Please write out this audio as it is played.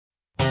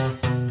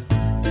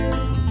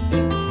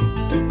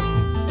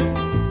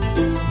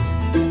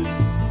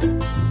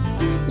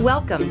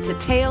Welcome to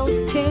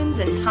Tales, Tunes,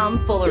 and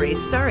Tomfoolery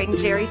starring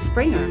Jerry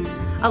Springer,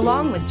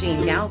 along with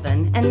Gene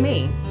Galvin and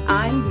me.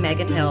 I'm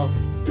Megan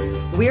Hills.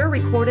 We're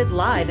recorded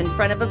live in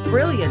front of a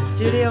brilliant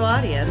studio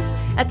audience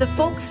at the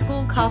Folk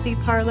School Coffee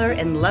Parlor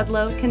in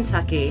Ludlow,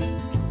 Kentucky.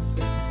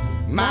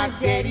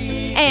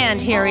 And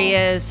here he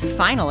is,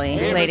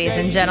 finally, ladies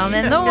and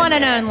gentlemen, the one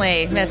and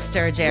only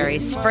Mr. Jerry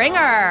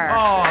Springer.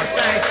 Oh,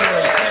 thank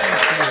you.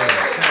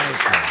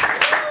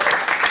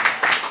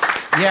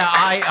 Yeah,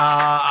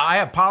 I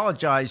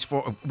apologize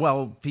for,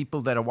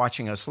 people that are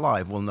watching us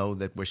live will know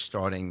that we're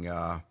starting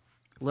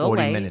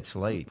 40 minutes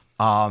late.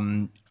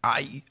 And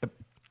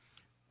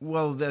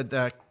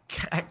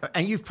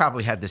you've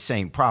probably had the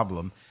same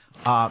problem.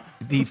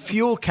 The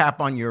fuel cap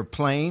on your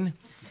plane.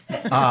 Yeah.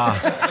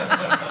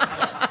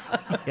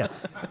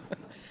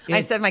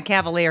 I said my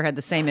Cavalier had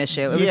the same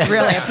issue. It was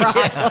really a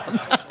problem.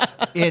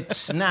 It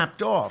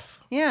snapped off.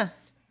 Yeah.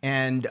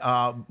 And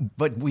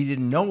but we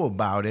didn't know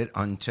about it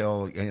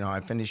until I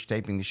finished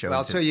taping the show.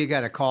 Well, until you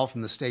got a call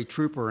from the state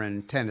trooper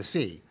in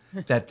Tennessee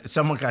that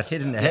someone got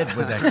hit in the head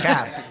with a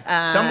cap.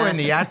 Somewhere in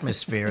the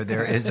atmosphere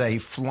there is a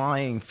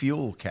flying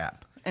fuel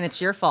cap, and it's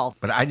your fault.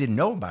 But I didn't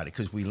know about it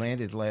because we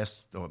landed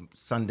last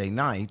Sunday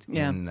night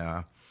in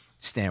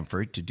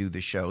Stamford to do the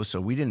show,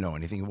 so we didn't know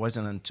anything. It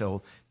wasn't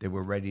until they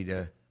were ready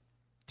to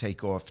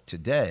take off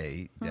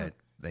today that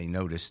they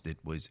noticed it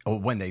was, or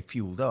when they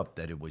fueled up,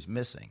 that it was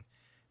missing.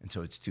 And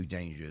so it's too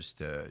dangerous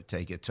to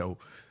take it. So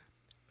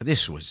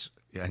this was,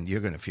 and you're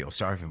going to feel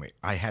sorry for me,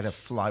 I had to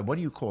fly, what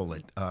do you call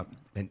it,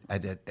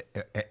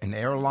 an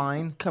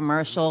airline?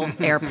 Commercial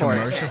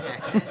airport.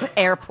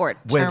 Airport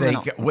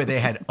terminal. Where they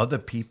had other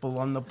people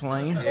on the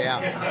plane?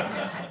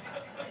 Yeah.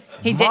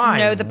 He didn't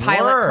know the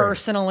pilot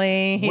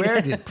personally.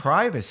 Where did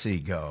privacy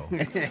go?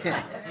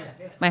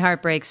 My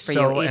heart breaks for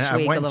you each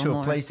week. I went to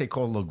a place they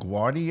call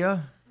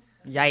LaGuardia.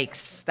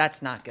 Yikes,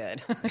 that's not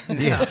good.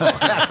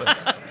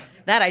 Yeah.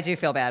 That I do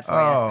feel bad for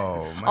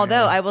you.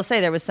 Although I will say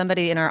there was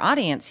somebody in our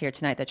audience here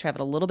tonight that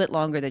traveled a little bit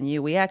longer than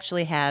you. We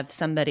actually have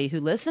somebody who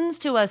listens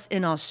to us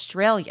in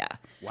Australia,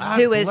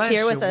 who is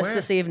here with us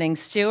this evening,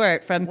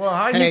 Stuart from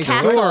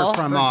Newcastle. Stuart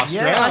from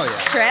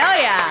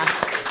Australia.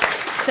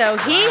 So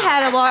he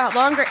had a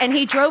longer, and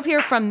he drove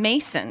here from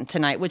Mason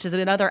tonight, which is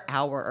another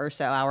hour or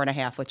so, hour and a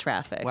half with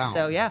traffic. Wow.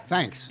 So yeah,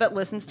 thanks. But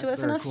listens to us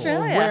in cool.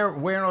 Australia.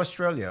 Where in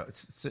Australia?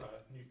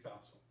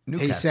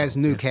 Newcastle. He says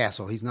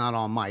Newcastle. He's not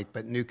on mic,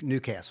 but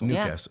Newcastle.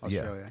 Newcastle,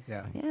 Australia.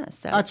 Yeah.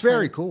 So that's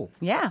very cool.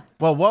 Yeah.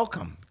 Well,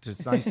 welcome.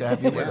 It's nice to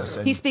have you with us.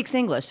 He speaks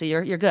English, so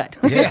you're good.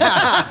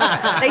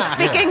 Yeah. They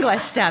speak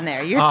English down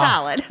there. You're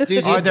solid.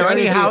 Are there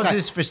any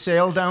houses for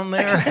sale down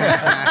there?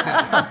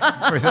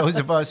 For those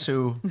of us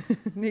who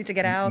need to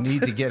get out.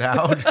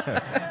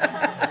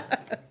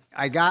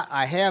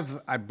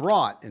 I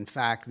brought, in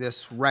fact,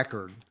 this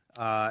record,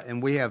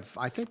 and we have,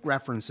 I think,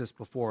 referenced this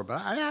before,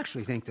 but I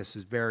actually think this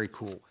is very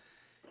cool.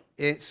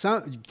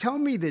 Tell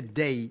me the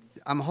date.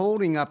 I'm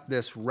holding up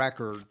this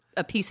record.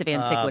 A piece of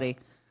antiquity.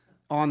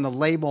 On the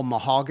label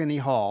Mahogany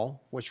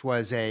Hall, which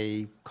was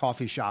a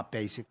coffee shop,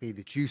 basically,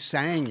 that you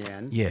sang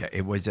in. Yeah,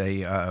 it was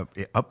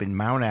up in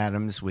Mount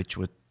Adams, which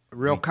was a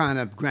real kind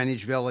of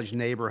Greenwich Village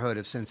neighborhood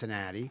of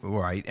Cincinnati.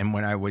 Right, and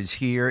when I was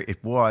here,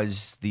 it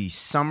was the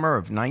summer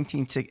of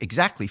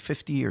exactly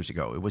 50 years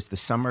ago. It was the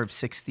summer of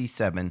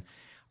 1967.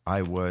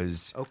 I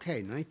was...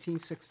 Okay,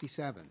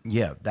 1967.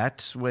 Yeah,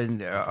 that's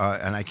when...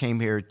 and I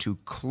came here to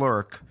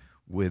clerk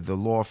with the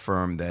law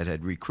firm that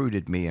had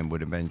recruited me and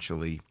would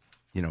eventually,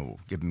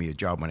 give me a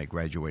job when I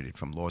graduated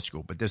from law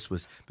school. But this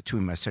was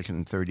between my second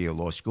and third year of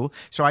law school.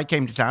 So I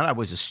came to town. I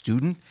was a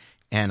student,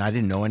 and I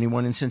didn't know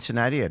anyone in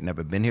Cincinnati. I'd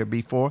never been here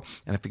before.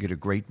 And I figured a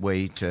great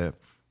way to,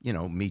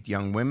 meet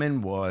young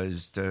women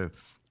was to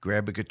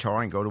grab a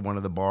guitar and go to one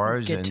of the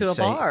bars and say,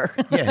 bar.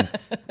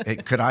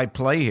 Could I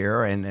play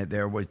here? And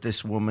there was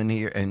this woman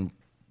here, and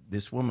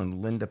this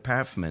woman, Linda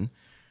Paffman,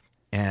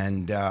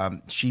 and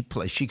she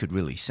could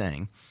really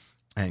sing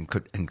and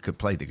could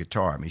play the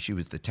guitar. I mean, she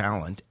was the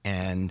talent.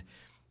 And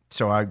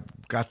so I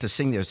got to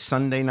sing there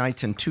Sunday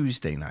nights and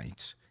Tuesday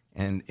nights.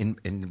 And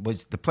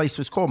the place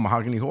was called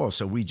Mahogany Hall.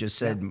 So we just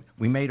said,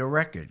 we made a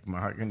record,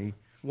 Mahogany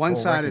One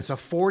Hall side record. is a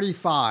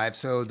 45,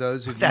 so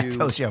those of that you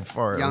tells you how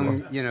far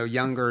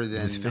younger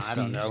than, 50 I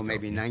don't know, years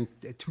maybe ago.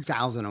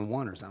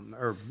 2001 or something,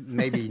 or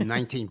maybe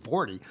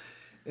 1940.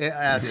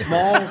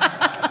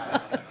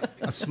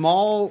 A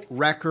small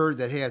record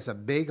that has a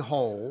big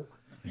hole,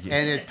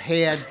 and it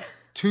had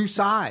two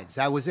sides.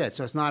 That was it.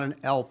 So it's not an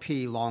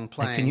LP long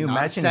playing. Can you not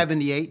imagine? A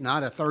 78,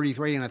 not a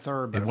 33 and a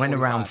third, but It went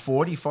 45. around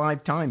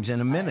 45 times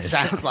in a minute.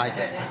 Sounds like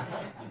it.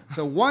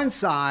 So one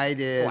side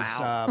is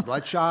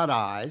Bloodshot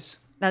Eyes.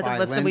 by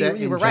Linda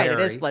you were and right.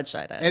 Jerry. It is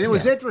Bloodshot Eyes. And it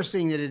was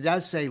interesting that it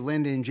does say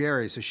Linda and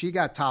Jerry, so she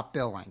got top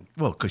billing.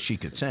 Well, because she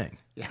could sing.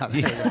 Yeah.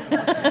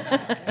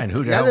 And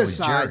who the The hell other was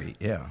side- Jerry?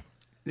 Yeah.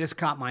 This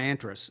caught my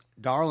interest.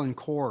 Darlin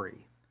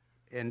Corey.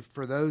 And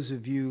for those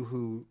of you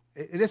who,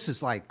 this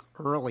is like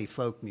early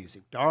folk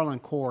music. Darlin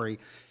Corey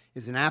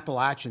is an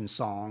Appalachian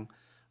song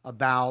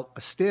about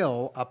a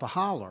still up a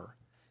holler.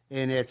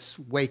 and it's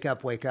Wake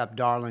Up,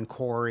 Darling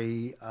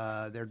Corey.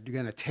 They're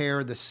going to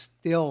tear the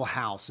still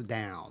house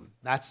down.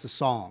 That's the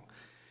song.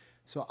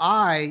 So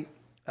I,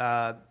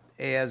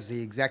 as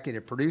the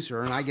executive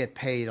producer, and I get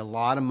paid a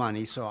lot of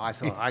money, so I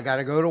thought, I got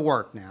to go to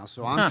work now.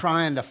 So I'm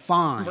trying to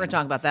find. We're going to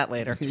talk about that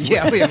later.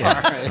 Yeah, we are.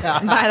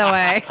 Yeah. By the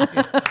way.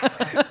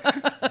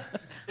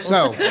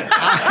 So,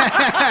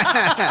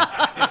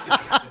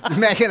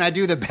 Megan, I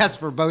do the best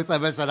for both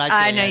of us that I can.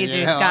 I know you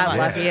do. God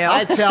love you.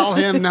 I tell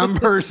him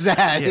numbers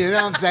that, you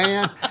know what I'm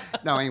saying?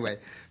 No, anyway.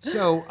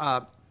 So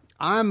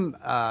I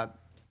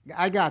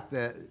got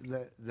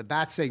the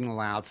bat signal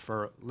out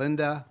for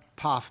Linda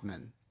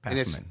Poffman. And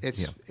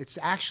it's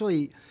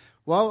actually,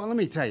 well, let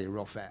me tell you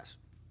real fast.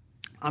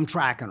 I'm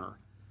tracking her.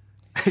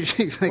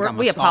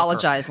 We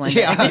apologize, Linda.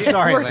 Yeah, I'm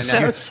sorry, We're Linda.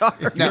 so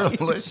sorry. You're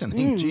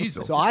listening,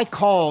 Jesus. So I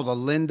called a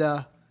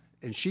Linda,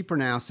 and she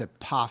pronounced it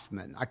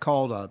Poffman. I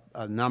called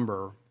a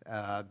number,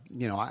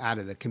 out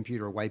of the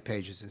computer white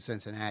pages in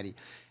Cincinnati,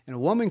 and a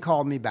woman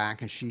called me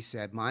back, and she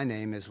said, "My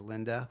name is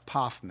Linda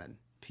Poffman,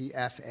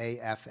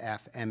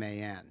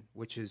 Pfaffman,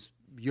 which is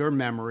your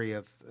memory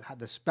of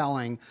the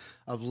spelling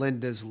of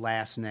Linda's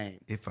last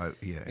name."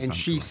 And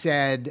she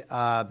said,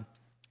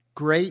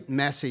 "Great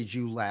message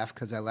you left,"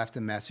 because I left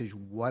a message,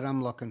 what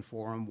I'm looking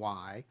for and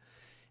why.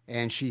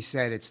 And she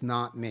said, "It's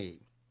not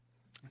me.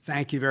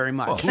 Thank you very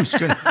much." Well, who's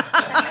going to...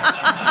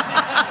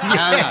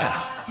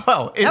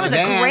 Well, that was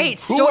a great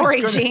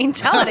story, Gene.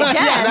 Tell it again.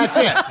 Yeah, that's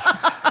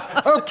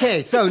it.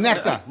 Okay, so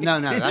next up. No,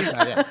 that's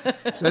not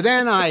it. So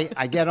then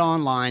I get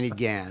online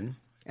again,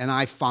 and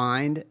I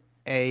find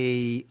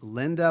a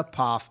Linda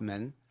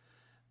Poffman,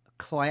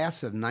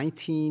 class of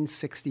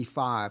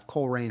 1965,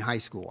 Coleraine High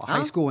School, a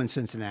high school in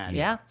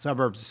Cincinnati,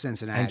 suburbs of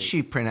Cincinnati. And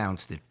she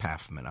pronounced it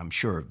Paffman. I'm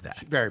sure of that.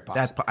 Very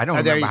possible. I don't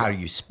remember how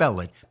you spell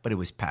it, but it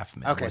was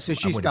Paffman. Okay, so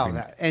she spelled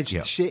that. And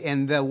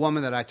and the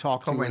woman that I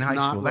talked to was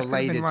not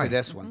related to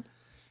this one.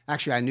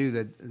 Actually, I knew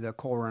the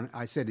Coleraine.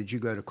 I said, "Did you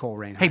go to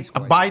Coleraine High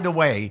School?" Hey, by the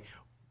way,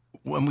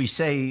 when we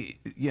say,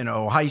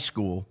 high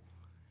school,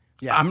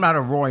 I'm not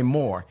a Roy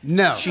Moore.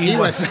 No, he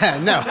was no.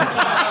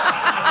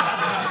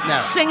 No.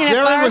 Singing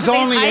Jerry was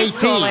only 18.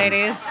 School,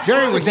 ladies.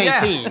 Jerry was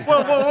 18. Yeah.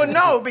 Well,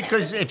 no,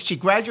 because if she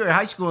graduated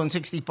high school in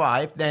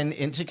 65, then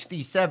in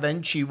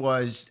 67 she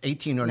was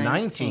 18 or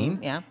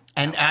 19. Yeah.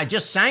 And I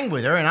just sang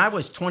with her, and I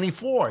was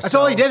 24. That's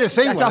all he did is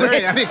sing with her.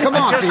 I mean, come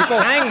on, I just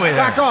sang with her.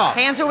 Back off.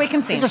 Hands where we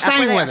can sing. He just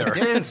sang with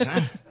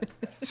her.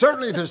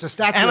 Certainly, there's a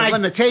statute of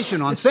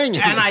limitation on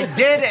singing. And I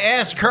did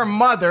ask her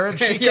mother if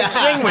she could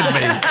sing with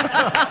me.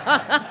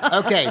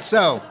 Okay,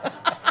 so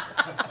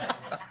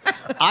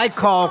I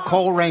call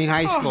Coleraine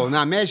High School.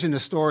 Now, imagine the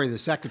story the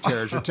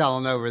secretaries are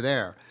telling over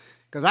there.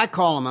 Because I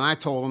call them, and I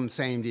told them the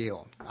same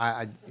deal.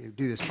 I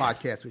do this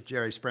podcast with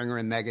Jerry Springer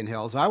and Megan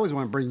Hills. I always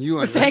want to bring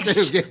you in. Thanks.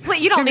 You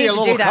don't need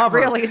to do that,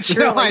 really and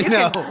truly. No, I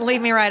know. You can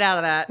leave me right out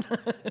of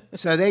that.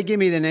 So they give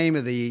me the name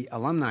of the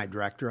alumni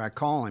director. I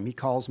call him. He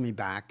calls me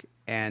back,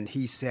 and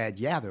he said,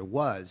 yeah, there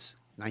was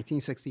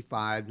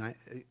 1965,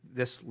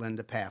 this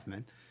Linda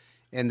Poffman,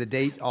 and the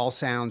date all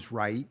sounds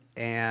right,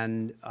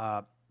 and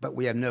but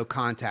we have no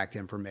contact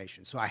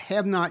information. So I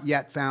have not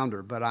yet found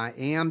her, but I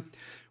am.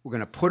 We're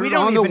going to put it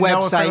on the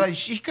website.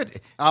 She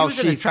was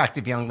an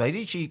attractive young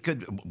lady. She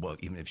could, well,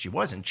 even if she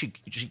wasn't, she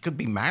could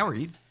be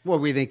married. Well,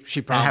 we think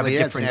she probably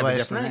is and have a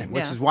different name,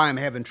 which is why I'm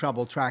having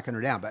trouble tracking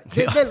her down. But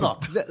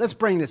look, let's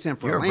bring this in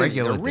for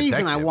Linda. The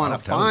reason I want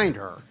to find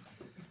her,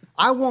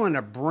 I want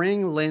to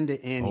bring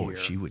Linda in here. Oh,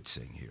 she would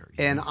sing here.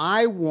 Yeah. And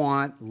I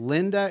want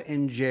Linda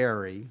and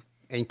Jerry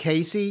and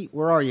Casey.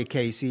 Where are you,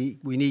 Casey?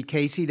 We need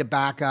Casey to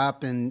back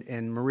up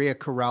and Maria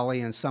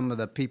Corelli and some of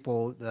the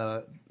people,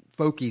 the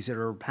folkies that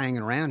are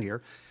hanging around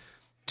here,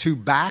 to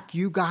back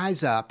you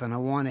guys up, and I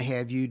want to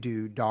have you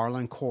do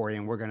Darling Corey,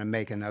 and we're going to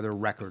make another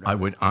record. I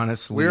would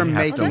honestly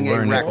have to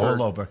learn it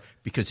all over,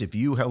 because if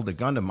you held a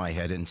gun to my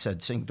head and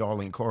said, sing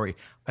Darling Corey,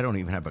 I don't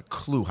even have a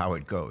clue how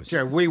it goes.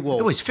 Sure, we will.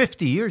 It was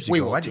 50 years ago.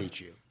 We will teach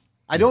you.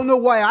 I don't know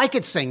why I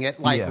could sing it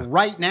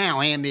right now,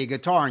 hand me a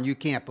guitar, and you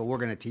can't, but we're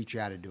going to teach you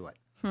how to do it.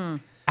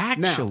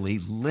 Actually,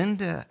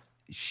 Linda,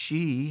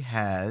 she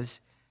has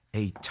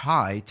a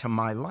tie to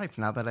my life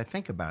now that I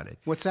think about it.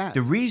 What's that?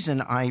 The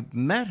reason I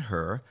met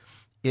her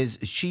is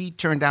she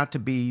turned out to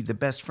be the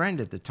best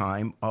friend at the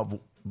time of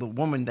the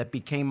woman that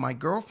became my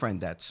girlfriend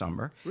that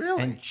summer.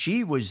 Really? And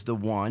she was the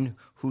one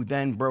who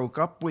then broke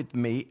up with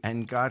me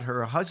and got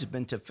her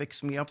husband to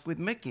fix me up with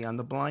Mickey on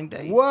the blind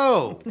date.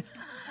 Whoa.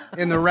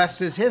 And the rest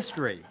is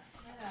history.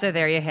 So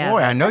there you have it.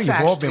 Boy, I know you've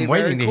all been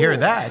waiting to hear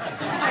that.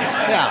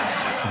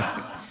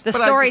 Yeah. The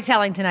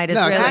storytelling tonight is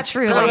really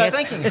truly. I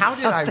was thinking, how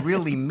did I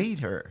really meet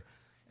her?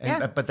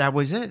 But that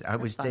was it. I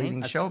was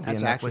dating Shelby,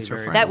 and that was her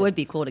friend. That would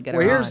be cool to get her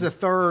on. Well, here's the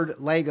third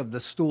leg of the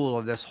stool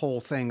of this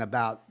whole thing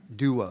about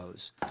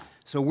duos.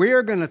 So we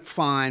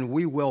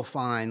will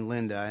find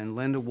Linda, and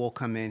Linda will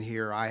come in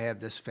here. I have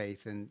this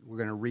faith, and we're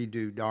going to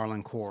redo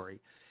Darling Corey.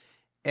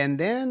 And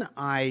then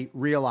I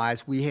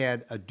realized we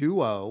had a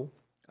duo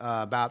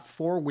about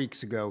 4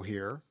 weeks ago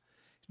here.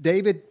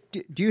 David,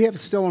 do you have it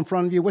still in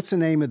front of you? What's the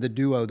name of the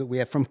duo that we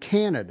have from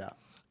Canada?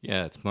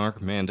 Yeah, it's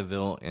Mark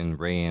Mandeville and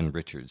Rayanne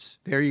Richards.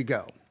 There you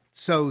go.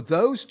 So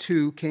those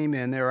two came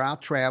in. They were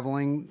out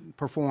traveling,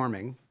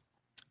 performing.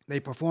 They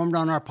performed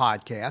on our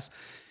podcast.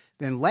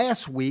 Then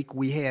last week,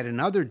 we had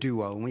another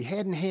duo, and we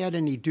hadn't had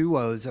any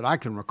duos that I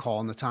can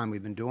recall in the time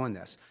we've been doing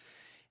this.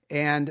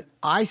 And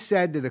I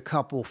said to the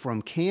couple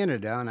from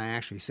Canada, and I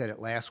actually said it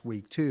last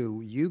week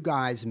too, you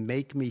guys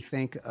make me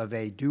think of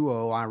a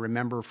duo I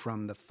remember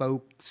from the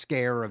folk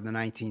scare of the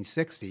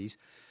 1960s,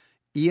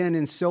 Ian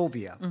and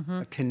Sylvia,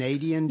 a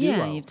Canadian duo.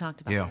 Yeah, you've talked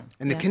about them.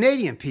 And the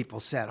Canadian people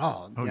said,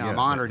 I'm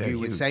honored you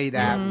would say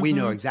that. We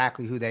know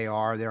exactly who they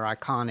are. They're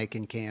iconic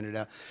in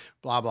Canada,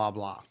 blah, blah,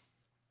 blah.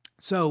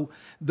 So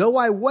though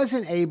I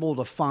wasn't able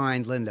to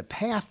find Linda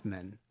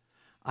Pathman,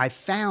 I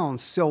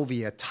found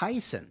Sylvia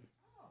Tyson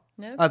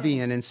of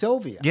Ian and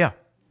Sylvia. Yeah.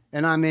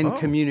 And I'm in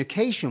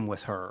communication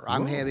with her.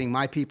 I'm having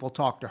my people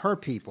talk to her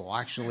people.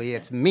 Actually,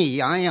 it's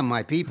me. I am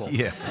my people.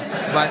 Yeah.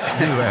 But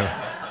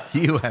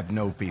you have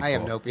no people. I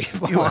have no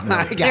people.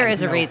 There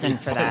is a reason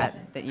for that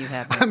you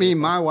have no I mean,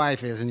 my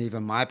wife isn't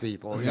even my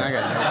people. I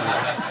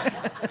got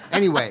no people.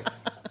 Anyway,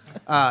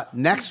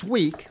 next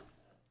week,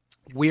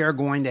 we are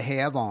going to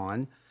have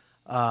on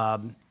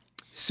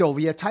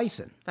Sylvia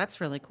Tyson.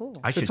 That's really cool.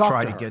 I should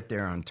try to get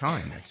there on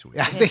time next week.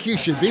 I think you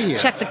should be here.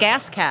 Check the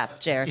gas cap,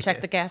 Jared.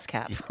 Check the gas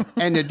cap.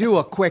 And to do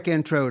a quick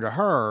intro to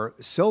her,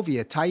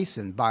 Sylvia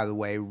Tyson, by the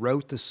way,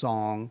 wrote the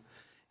song,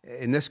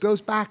 and this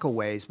goes back a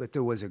ways, but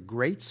there was a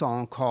great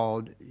song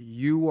called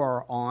You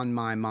Are On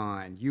My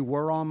Mind. You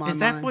Were On My Mind. Is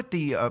that what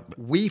the...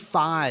 We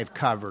Five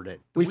covered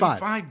it. We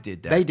Five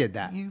did that. They did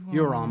that.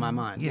 You're On My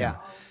Mind.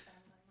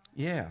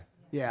 Yeah.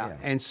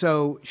 And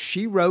so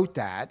she wrote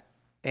that.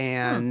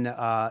 And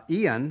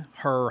Ian,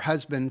 her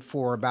husband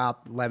for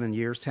about 11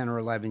 years, 10 or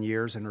 11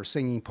 years, and her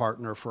singing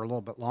partner for a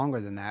little bit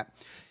longer than that,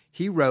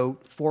 he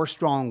wrote Four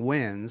Strong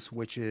Winds,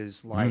 which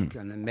is like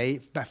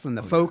from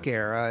the folk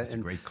era. It's a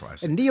great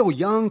classic. And Neil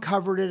Young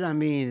covered it. I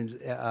mean,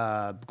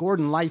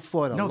 Gordon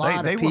Lightfoot, a lot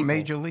of people. They were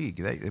major league.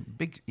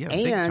 Big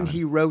time.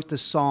 He wrote the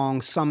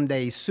song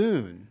Someday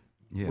Soon,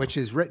 which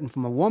is written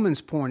from a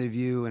woman's point of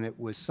view, and it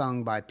was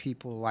sung by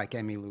people like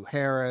Emmylou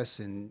Harris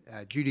and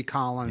Judy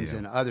Collins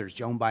and others,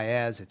 Joan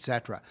Baez,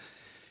 etc.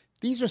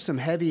 These are some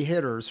heavy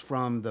hitters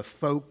from the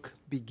folk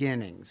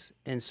beginnings.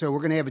 And so we're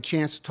going to have a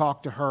chance to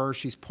talk to her.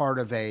 She's part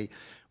of a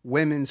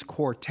women's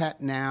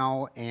quartet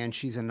now, and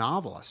she's a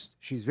novelist.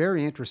 She's a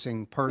very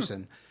interesting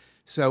person.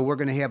 So we're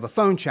going to have a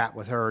phone chat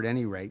with her at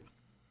any rate.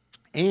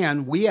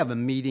 And we have a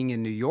meeting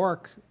in New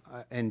York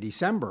in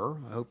December.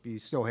 I hope you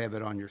still have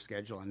it on your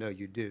schedule. I know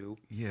you do.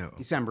 Yeah.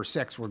 December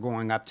 6th, we're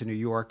going up to New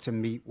York to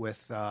meet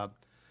with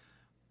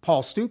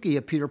Paul Stuckey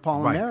of Peter,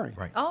 Paul, and Mary.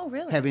 Right. Oh,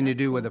 really? Having to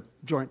do with a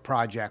joint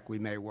project we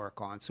may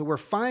work on. So we're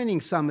finding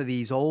some of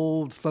these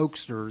old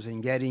folksters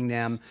and getting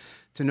them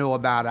to know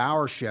about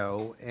our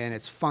show, and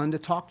it's fun to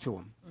talk to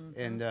them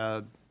and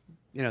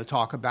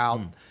talk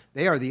about.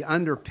 They are the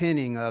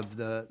underpinning of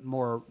the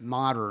more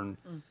modern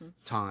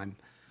time.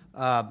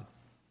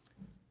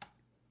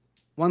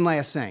 One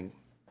last thing,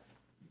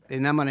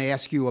 and I'm going to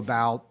ask you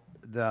about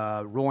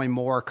the Roy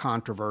Moore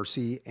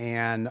controversy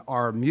and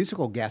our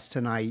musical guest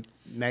tonight,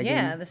 Megan.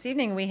 Yeah, this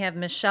evening we have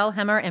Michelle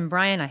Hemmer and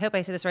Brian. I hope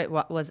I say this right.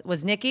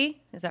 Was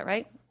Nikki? Is that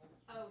right?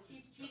 Oh,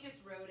 he just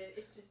wrote it.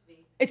 It's just me.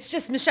 It's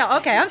just Michelle.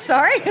 Okay, I'm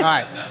sorry. All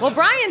right. Well,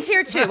 Brian's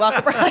here too.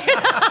 Welcome, Brian. He's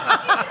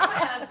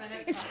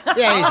my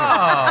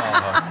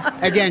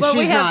husband.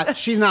 Again,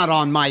 she's not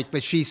on mic,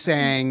 but she's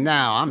saying, no,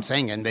 I'm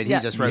singing, but he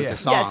just wrote the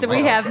song. Yeah, so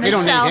we have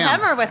Michelle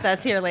Hemmer with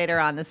us here later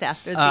on this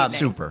afternoon.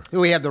 Super.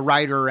 We have the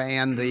writer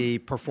and the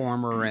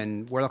performer,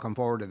 and we're looking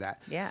forward to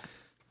that. Yeah.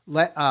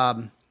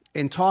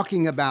 In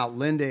talking about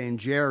Linda and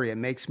Jerry, it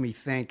makes me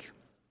think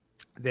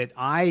that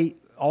I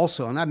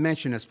also, and I've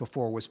mentioned this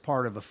before, was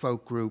part of a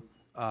folk group,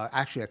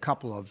 actually a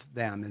couple of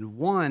them, and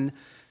one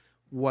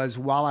was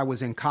while I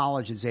was in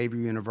college at Xavier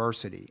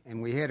University,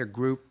 and we had a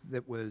group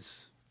that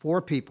was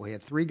 4 people. We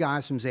had 3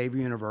 guys from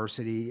Xavier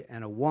University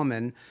and a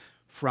woman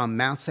from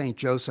Mount St.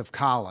 Joseph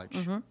College,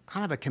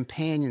 kind of a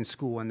companion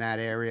school in that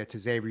area to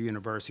Xavier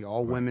University,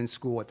 all women's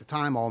school at the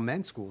time, all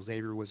men's school.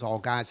 Xavier was all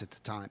guys at the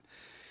time.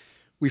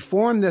 We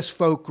formed this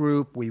folk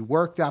group. We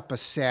worked up a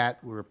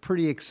set. We were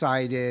pretty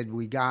excited.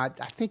 We got,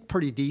 I think,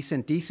 pretty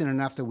decent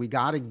enough that we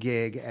got a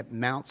gig at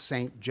Mount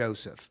St.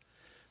 Joseph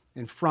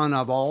in front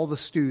of all the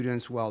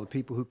students, the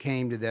people who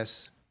came to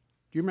this.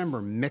 Do you remember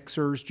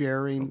mixers,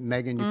 Jerry?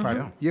 Megan,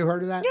 you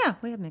heard of that? Yeah,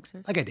 we have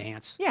mixers. Like a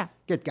dance. Yeah.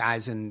 Get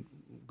guys and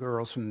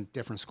girls from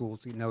different schools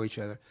to know each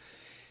other.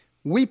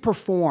 We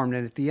performed,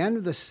 and at the end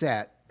of the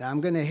set, I'm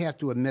going to have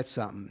to admit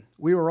something.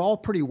 We were all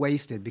pretty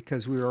wasted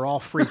because we were all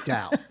freaked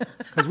out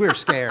because we were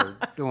scared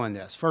doing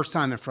this. First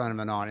time in front of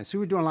an audience. We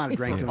were doing a lot of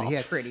drinking. We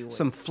had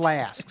some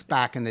flasks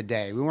back in the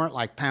day. We weren't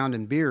like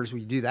pounding beers.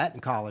 We do that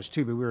in college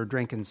too, but we were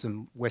drinking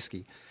some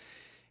whiskey.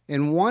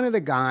 And one of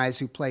the guys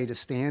who played a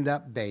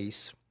stand-up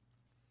bass,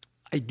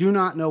 I do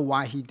not know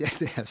why he did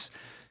this,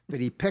 but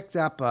he picked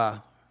up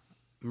a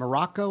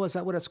Morocco, is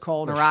that what it's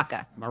called?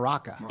 Maraca.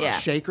 Maraca. Yeah.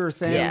 A shaker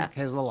thing. Yeah.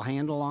 Has a little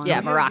handle on it.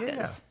 Yeah,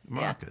 maracas.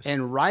 Marcus.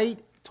 And right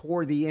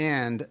toward the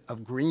end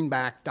of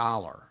Greenback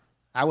Dollar.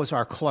 That was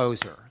our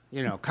closer,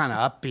 kind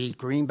of upbeat,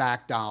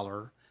 Greenback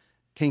Dollar.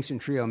 Kingston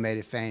Trio made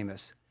it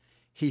famous.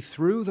 He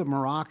threw the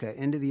maraca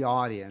into the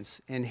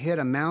audience and hit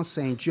a Mount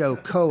St. Joe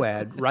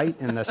co-ed right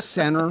in the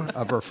center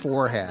of her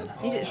forehead.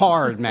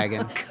 Hard,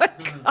 Megan.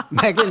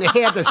 Megan, it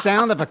had the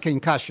sound of a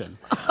concussion.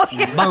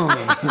 Boom.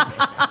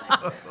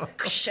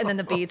 And then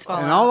the beads fall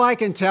And out. all I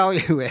can tell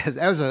you is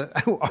that was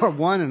our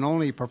one and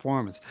only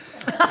performance.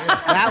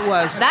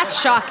 That's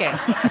shocking.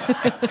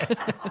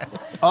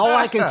 All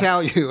I can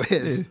tell you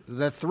is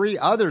the three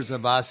others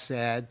of us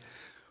said,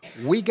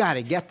 we got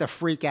to get the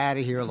freak out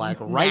of here right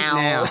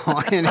now.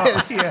 And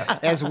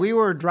as we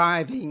were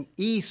driving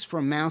east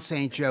from Mount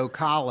St. Joe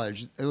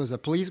College, there was a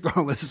police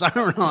car with a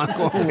siren on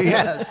going,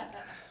 yes.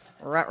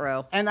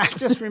 Ruh-roh. And I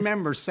just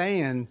remember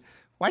saying,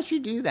 why'd you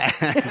do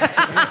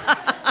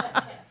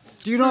that?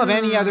 Do you know of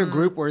any other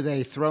group where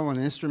they throw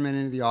an instrument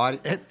into the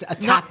audience,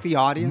 attack the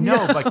audience?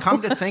 No, but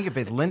come to think of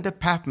it, Linda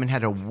Paffman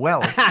had a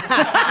welt.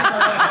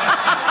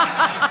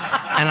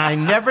 And I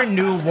never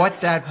knew what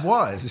that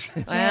was.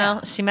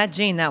 Well, she met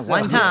Gene that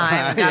one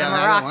time. Got a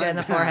maraca in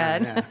the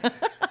forehead.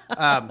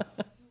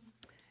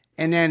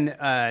 And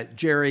then,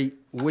 Jerry,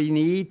 we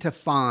need to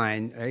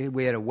find,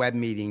 we had a web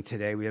meeting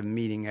today. We have a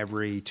meeting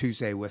every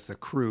Tuesday with the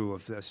crew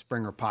of the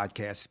Springer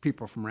podcast,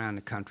 people from around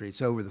the country.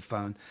 It's over the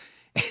phone.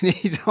 And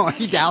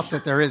he doubts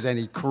that there is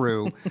any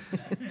crew.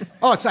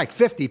 Oh, it's like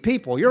 50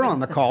 people. You're on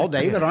the call,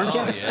 David, aren't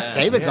you? Oh, yeah.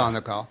 David's on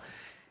the call.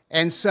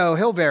 And so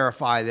he'll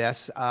verify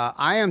this.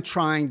 I am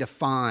trying to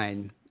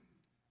find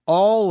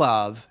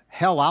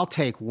I'll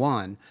take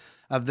one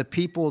of the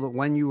people that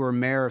when you were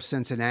mayor of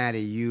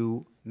Cincinnati,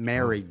 you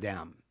married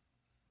them.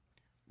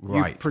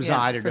 Right. You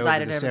presided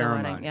over the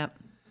ceremony. wedding. Yep.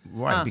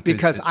 Right.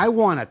 Because I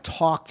want to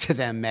talk to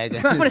them,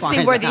 Megan. I want to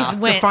see where these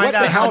went. To find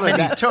out how many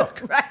that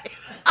took. Right.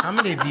 How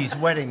many of these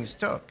weddings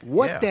took?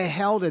 What the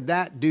hell did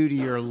that do to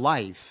your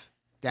life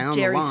down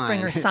Jerry the line?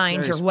 Springer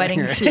signed Jerry your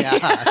wedding Springer,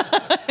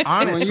 yeah.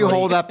 Honestly, When you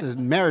hold up the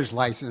marriage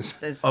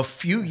license. a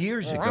few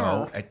years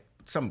ago, at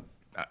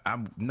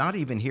I'm not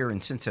even here in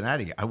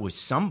Cincinnati. I was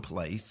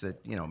someplace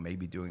that,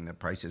 maybe doing the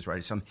Price is Right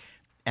or something.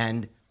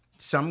 And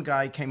some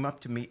guy came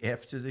up to me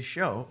after the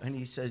show and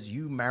he says,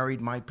 "You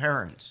married my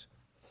parents."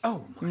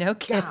 Oh, my No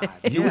kidding. God.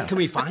 Yeah. Can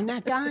we find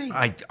that guy?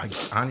 I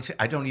honestly,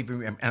 I don't even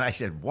remember. And I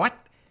said, "What?"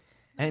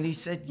 And he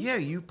said, "Yeah,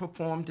 you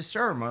performed the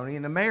ceremony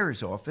in the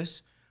mayor's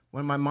office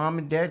when my mom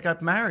and dad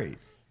got married."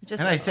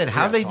 And I said,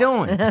 "How they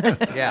doing?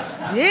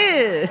 Yeah.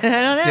 Yeah, I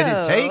don't know. Did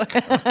it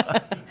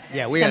take?"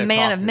 Yeah, we He's gotta a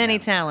man talk of to many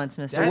them. talents,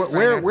 Mr. So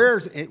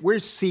Springer. we're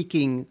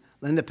seeking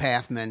Linda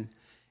Paffman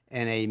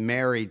and a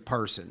married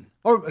person.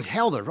 Or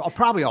hell, they're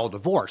probably all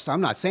divorced.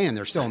 I'm not saying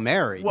they're still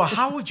married. Well,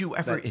 how would you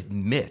ever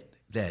admit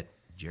that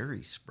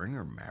Jerry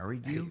Springer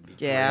married you?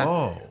 Yeah.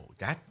 Oh,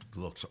 that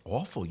looks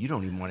awful. You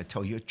don't even want to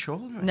tell your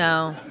children.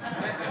 No.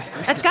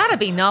 That's got to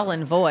be null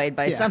and void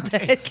by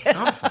something.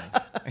 Something.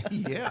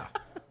 Yeah.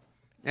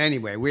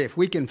 Anyway, if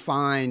we can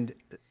find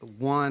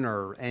one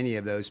or any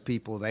of those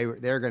people,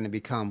 they're going to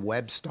become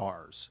web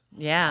stars.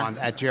 Yeah.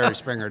 At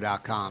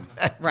jerryspringer.com.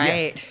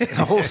 Right.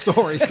 The whole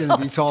story's going to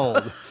be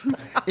told.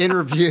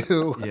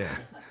 Interview. Yeah.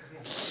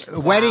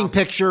 Wedding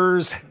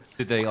pictures.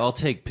 Did they all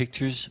take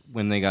pictures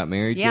when they got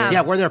married? Yeah. Jerry?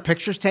 Yeah, were there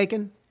pictures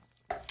taken?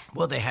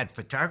 Well, they had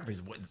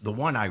photographers. The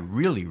one I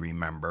really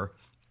remember,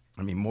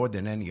 more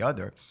than any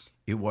other,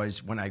 it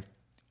was my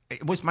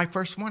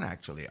first one,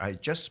 actually. I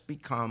had just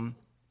become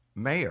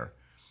mayor.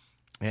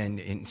 And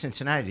in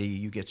Cincinnati,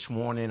 you get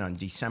sworn in on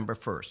December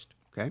 1st.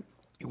 Okay.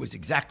 It was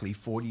exactly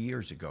 40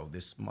 years ago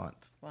this month.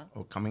 Wow.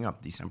 Or coming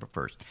up December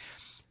 1st.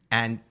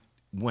 And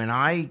when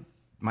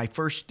my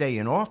first day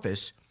in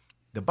office,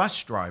 the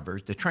bus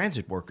drivers, the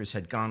transit workers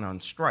had gone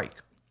on strike.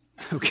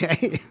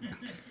 Okay.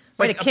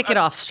 Way to kick it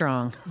off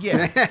strong.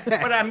 Yeah.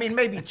 But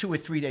maybe 2 or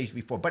 3 days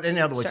before. But in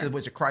other words, Sure. there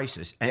was a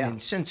crisis. And in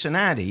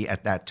Cincinnati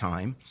at that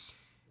time,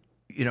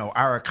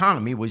 our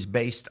economy was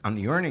based on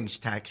the earnings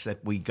tax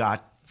that we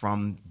got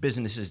from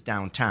businesses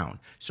downtown.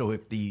 So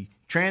if you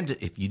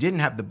didn't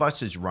have the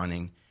buses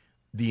running,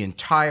 the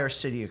entire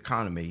city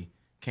economy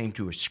came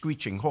to a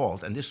screeching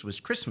halt, and this was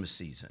Christmas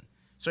season.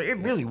 So it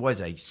really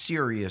was a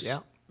serious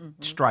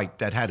strike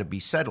that had to be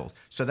settled.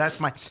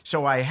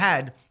 So I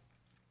had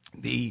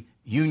the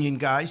union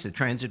guys, the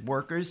transit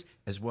workers,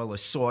 as well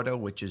as SORTA,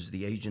 which is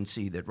the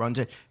agency that runs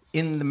it,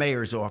 in the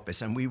mayor's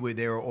office, and we were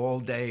there all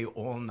day,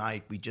 all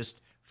night.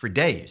 For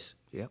days.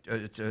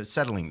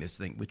 Settling this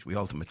thing, which we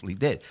ultimately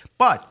did.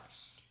 But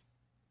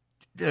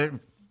the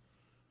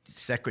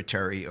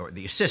secretary or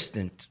the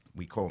assistant,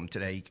 we call him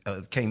today,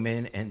 came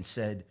in and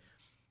said,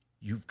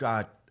 "You've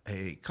got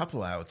a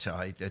couple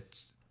outside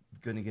that's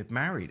going to get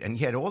married." And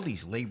he had all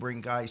these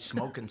laboring guys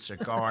smoking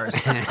cigars.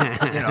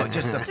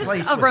 Just the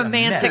place A was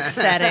romantic mess.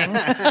 setting.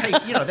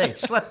 They had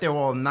slept there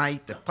all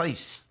night. The place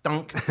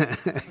stunk.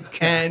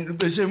 And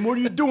they said, "What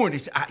are you doing?"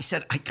 I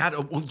said,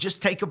 we'll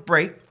just take a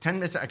break. 10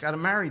 minutes, I got to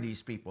marry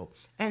these people.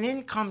 And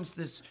in comes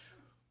this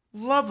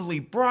lovely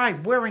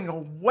bride wearing a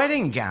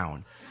wedding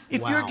gown.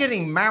 If you're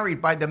getting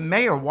married by the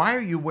mayor, why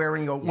are you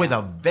wearing with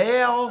a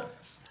veil?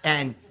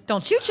 And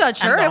Don't you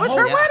judge her. It was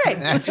her wedding.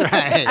 That's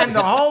right. And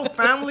the whole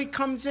family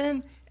comes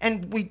in,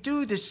 and we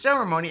do the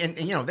ceremony, and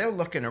they're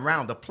looking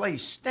around. The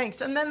place stinks,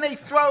 and then they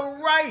throw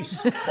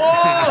rice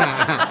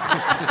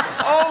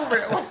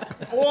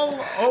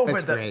all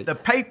over the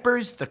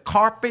papers, the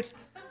carpet.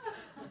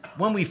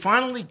 When we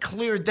finally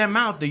cleared them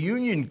out, the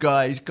union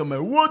guys come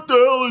in. What the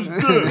hell is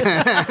this?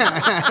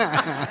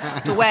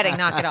 The wedding,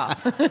 knock it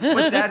off.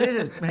 What that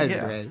is?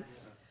 That's great.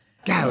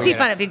 See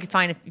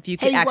if you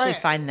could actually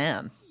find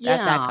them.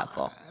 That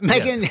couple.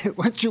 Megan,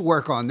 once you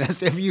work on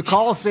this, if you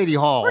call City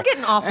Hall. We're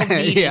getting awful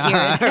meaty here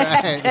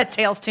at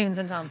Tales, Tunes,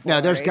 and Tomfoolery.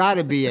 Now, there's got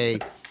to be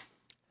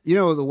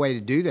the way to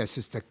do this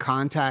is to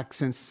contact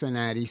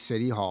Cincinnati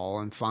City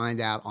Hall and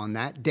find out on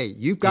that date.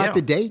 You've got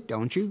the date,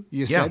 don't you?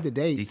 You said the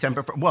date.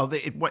 December 1st. Well,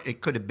 it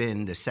could have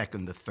been the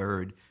 2nd, the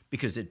 3rd,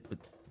 because the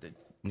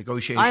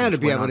negotiations. I had to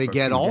be able to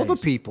get all the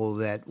people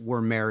that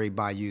were married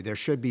by you. There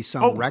should be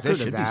some record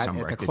of that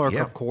at the clerk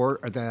of court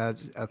or the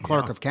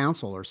clerk of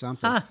council or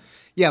something. Huh.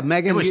 Yeah,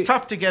 Megan. It was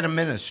tough to get a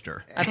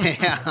minister.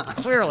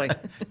 Clearly.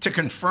 To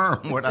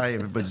confirm what I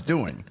was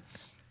doing.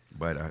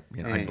 But, I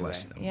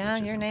blessed them. Yeah,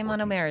 your name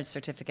on a marriage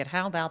certificate.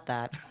 How about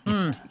that?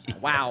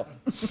 Wow.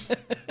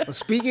 Well,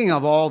 speaking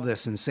of all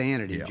this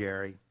insanity,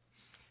 Jerry,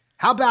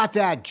 how about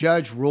that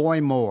Judge Roy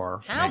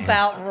Moore?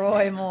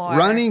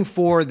 Running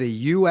for the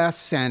U.S.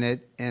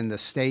 Senate in the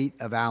state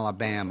of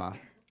Alabama,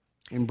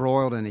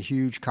 embroiled in a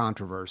huge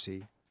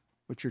controversy.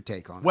 What's your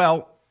take on it?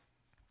 Well,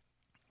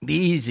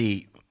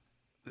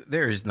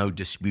 there is no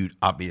dispute.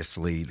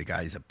 Obviously, the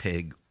guy's a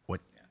pig.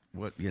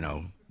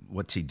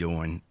 What's he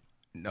doing?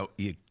 No,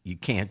 you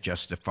can't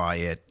justify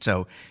it.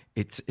 So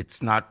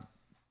it's not,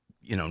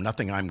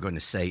 nothing I'm going to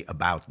say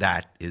about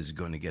that is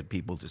going to get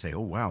people to say,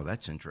 oh, wow,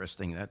 that's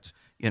interesting.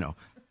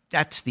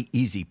 That's the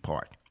easy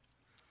part.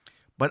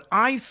 But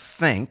I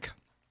think,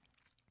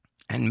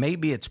 and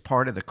maybe it's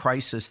part of the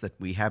crisis that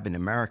we have in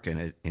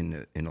America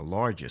in a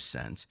larger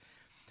sense,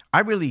 I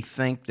really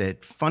think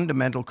that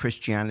fundamental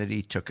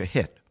Christianity took a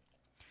hit.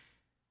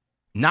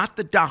 Not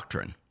the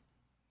doctrine.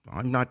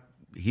 I'm not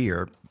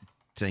here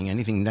saying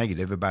anything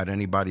negative about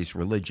anybody's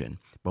religion.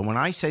 But when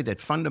I say that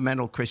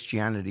fundamental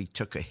Christianity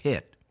took a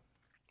hit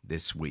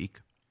this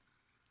week,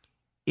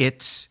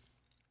 it's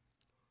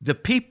the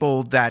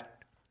people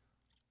that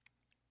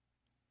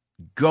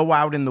go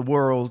out in the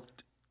world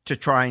to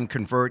try and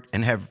convert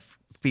and have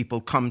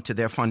people come to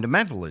their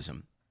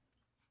fundamentalism.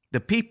 The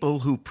people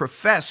who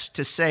profess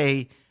to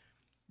say,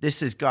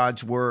 this is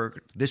God's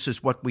word, this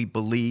is what we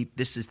believe,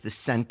 this is the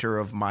center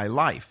of my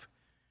life.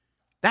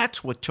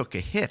 That's what took a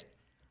hit.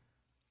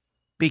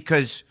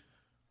 Because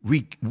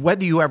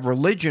whether you have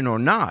religion or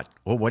not,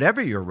 or whatever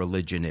your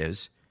religion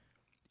is,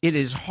 it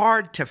is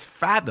hard to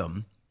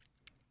fathom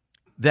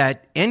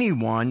that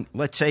anyone,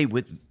 let's say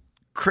with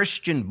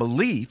Christian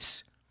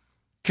beliefs,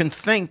 can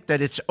think that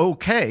it's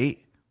okay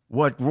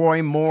what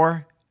Roy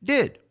Moore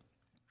did.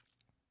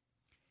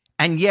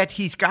 And yet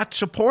he's got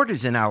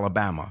supporters in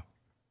Alabama.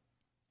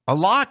 A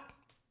lot.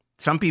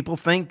 Some people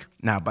think,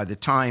 now by the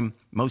time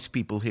most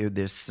people hear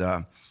this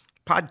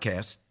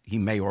podcast, he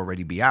may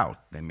already be out.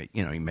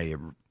 He may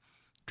have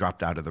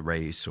dropped out of the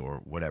race or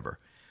whatever.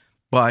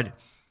 But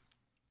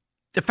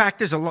the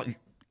fact is,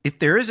 if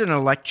there is an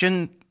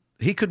election,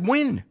 he could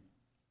win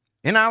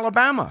in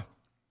Alabama.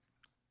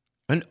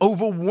 An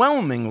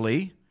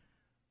overwhelmingly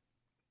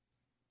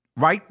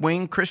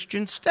right-wing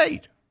Christian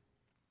state.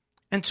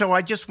 And so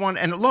I just want,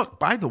 and look,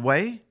 by the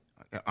way,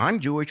 I'm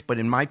Jewish, but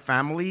in my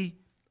family,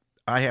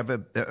 I have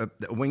a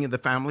wing of the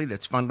family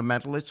that's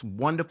fundamentalist,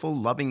 wonderful,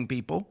 loving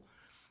people.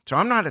 So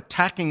I'm not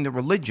attacking the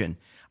religion.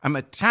 I'm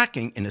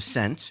attacking, in a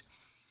sense,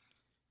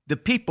 the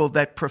people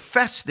that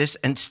profess this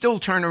and still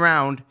turn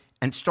around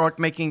and start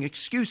making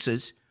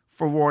excuses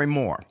for Roy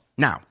Moore.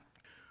 Now,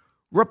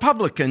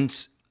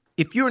 Republicans,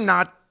 if you're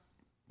not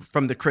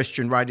from the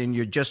Christian right and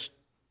you're just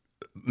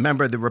a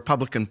member of the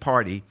Republican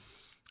Party,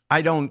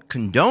 I don't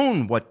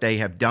condone what they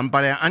have done,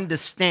 but I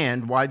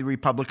understand why the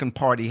Republican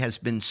Party has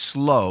been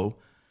slow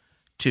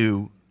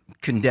to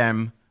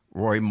condemn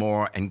Roy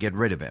Moore and get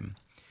rid of him.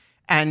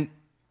 And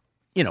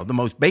the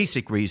most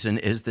basic reason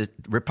is that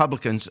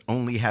Republicans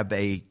only have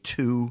a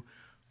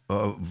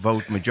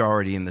 2-vote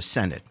majority in the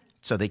Senate,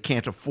 so they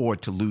can't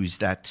afford to lose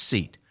that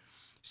seat.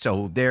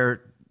 So the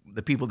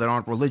people that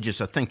aren't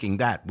religious are thinking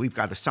that we've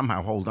got to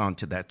somehow hold on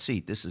to that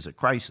seat. This is a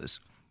crisis.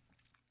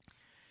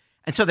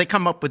 And so they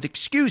come up with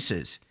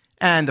excuses.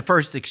 And the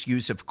first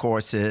excuse, of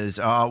course, is,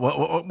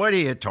 what are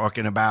you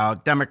talking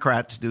about?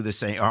 Democrats do the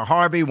same.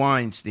 Harvey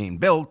Weinstein,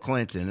 Bill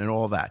Clinton, and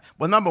all that.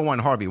 Well, number one,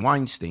 Harvey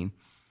Weinstein.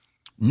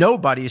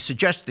 Nobody is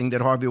suggesting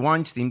that Harvey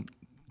Weinstein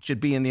should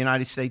be in the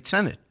United States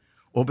Senate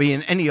or be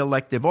in any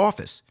elective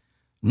office.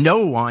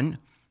 No one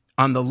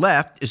on the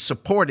left is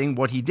supporting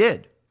what he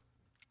did.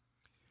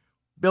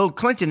 Bill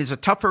Clinton is a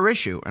tougher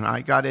issue, and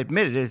I got to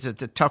admit it's a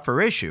tougher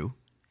issue.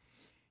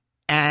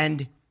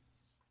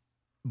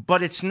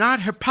 But it's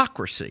not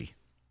hypocrisy,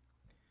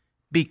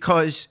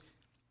 because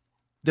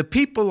the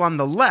people on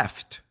the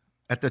left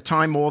at the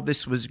time all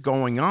this was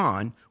going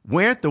on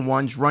weren't the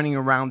ones running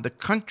around the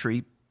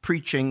country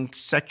preaching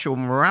sexual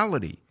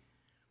morality.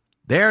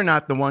 They're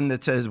not the one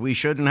that says we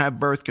shouldn't have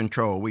birth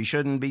control. We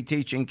shouldn't be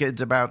teaching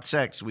kids about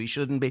sex. We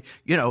shouldn't be,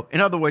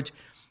 in other words,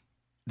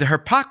 the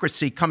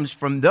hypocrisy comes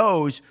from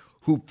those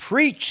who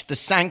preach the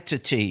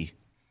sanctity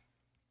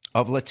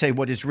of, let's say,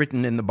 what is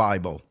written in the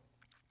Bible,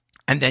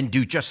 and then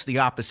do just the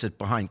opposite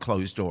behind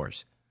closed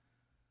doors.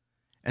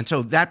 And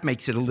so that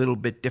makes it a little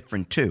bit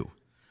different too.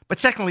 But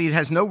secondly, it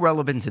has no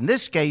relevance in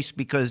this case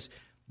because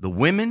the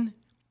women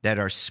that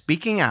are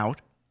speaking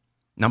out,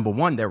 number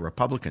one, they're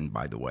Republican,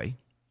 by the way.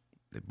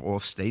 They've all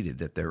stated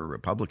that they're a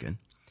Republican.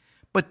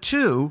 But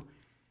two,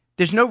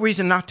 there's no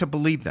reason not to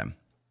believe them.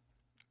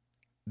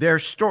 Their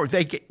story,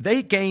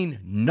 they gain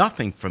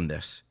nothing from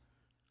this.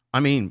 I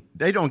mean,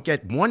 they don't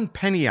get one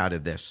penny out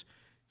of this.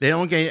 They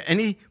don't gain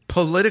any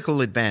political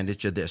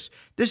advantage of this.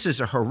 This is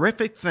a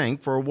horrific thing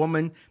for a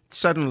woman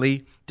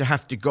suddenly to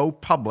have to go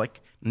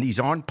public, and these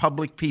aren't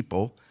public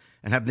people,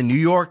 and have the New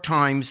York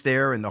Times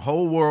there and the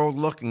whole world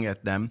looking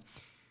at them.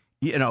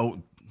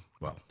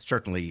 Well,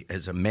 certainly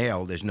as a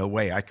male, there's no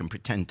way I can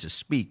pretend to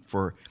speak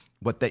for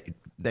what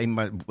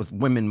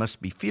women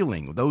must be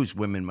feeling. Those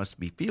women must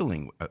be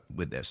feeling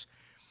with this.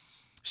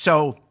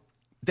 So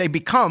they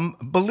become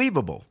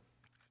believable.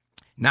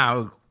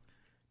 Now,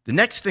 the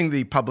next thing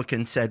the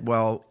Republicans said,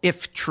 well,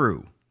 if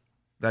true,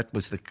 that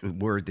was the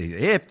word,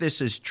 if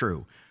this is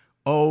true,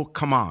 oh,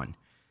 come on.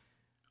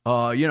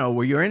 Well,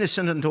 you're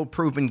innocent until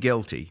proven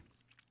guilty.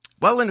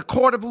 Well, in a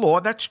court of law,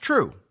 that's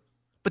true.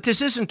 But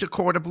this isn't a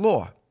court of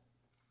law.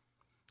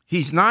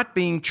 He's not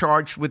being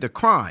charged with a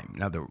crime.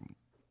 Now, the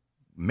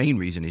main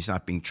reason he's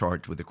not being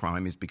charged with a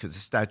crime is because the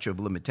statute of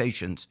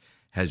limitations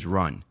has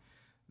run.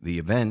 The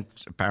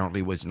event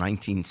apparently was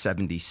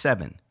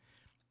 1977.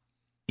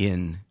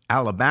 In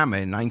Alabama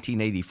in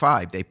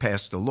 1985, they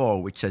passed a law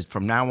which says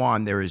from now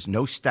on there is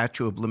no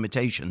statute of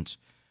limitations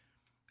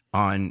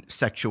on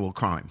sexual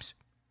crimes.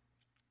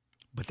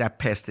 But that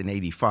passed in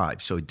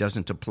 85, so it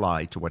doesn't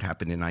apply to what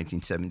happened in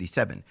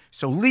 1977.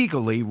 So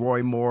legally,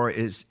 Roy Moore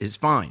is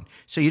fine.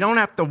 So you don't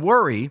have to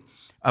worry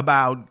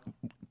about,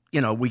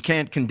 we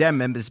can't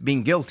condemn him as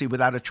being guilty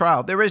without a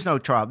trial. There is no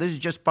trial. This is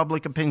just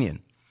public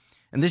opinion.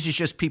 And this is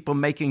just people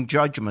making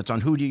judgments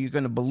on who you're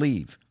going to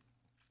believe.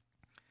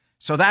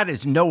 So that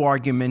is no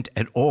argument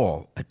at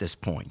all at this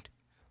point.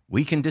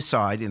 We can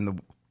decide in the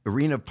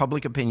arena of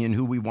public opinion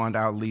who we want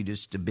our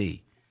leaders to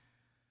be.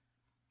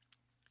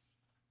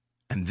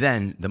 And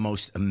then the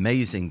most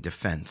amazing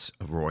defense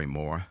of Roy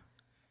Moore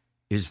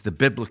is the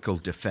biblical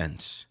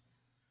defense.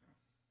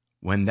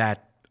 When I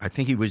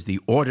think he was the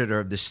auditor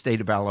of the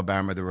state of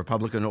Alabama, the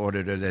Republican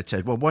auditor that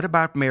said, well, what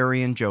about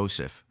Mary and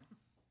Joseph?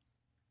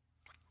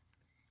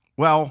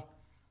 Well,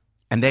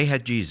 and they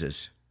had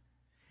Jesus,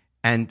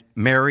 and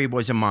Mary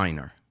was a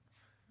minor.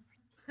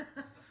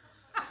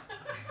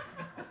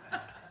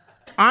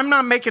 I'm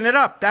not making it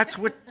up.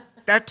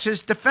 That's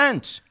his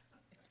defense.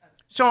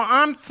 So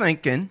I'm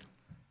thinking,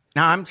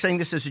 now I'm saying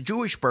this as a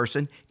Jewish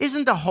person,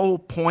 isn't the whole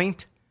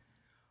point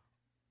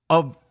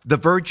of the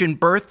virgin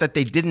birth that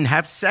they didn't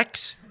have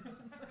sex?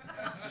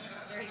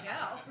 There you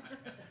go.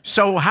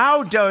 So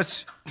how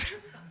does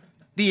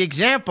the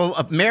example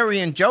of Mary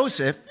and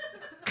Joseph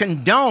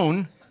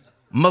condone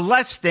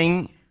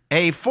molesting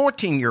a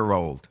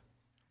 14-year-old?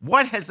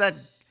 What has that...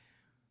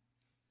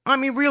 I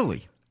mean,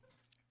 really.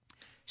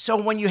 So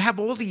when you have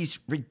all these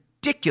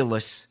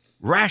ridiculous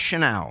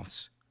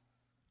rationales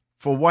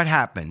for what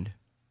happened,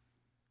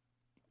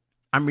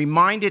 I'm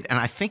reminded, and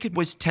I think it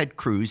was Ted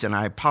Cruz, and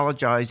I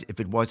apologize if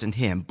it wasn't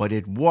him, but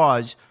it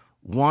was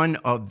one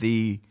of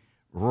the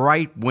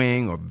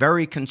right-wing or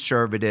very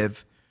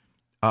conservative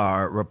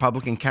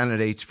Republican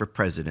candidates for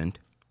president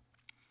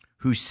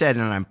who said,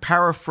 and I'm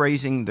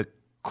paraphrasing the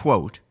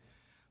quote,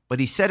 but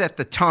he said at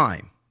the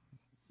time,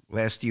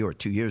 last year or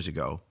 2 years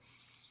ago,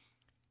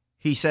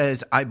 he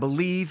says, I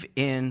believe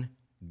in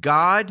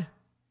God,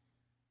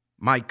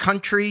 my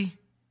country,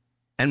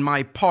 and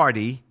my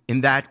party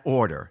in that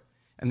order.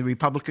 And the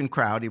Republican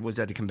crowd, he was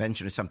at a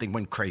convention or something,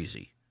 went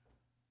crazy.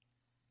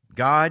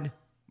 God,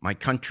 my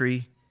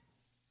country,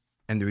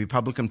 and the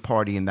Republican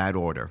Party in that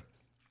order.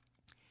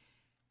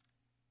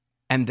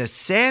 And the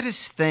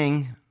saddest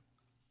thing,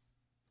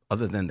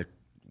 other than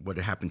what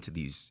had happened to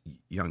these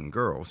young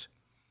girls,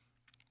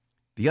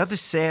 the other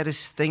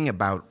saddest thing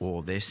about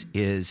all this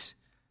is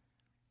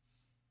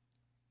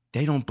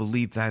they don't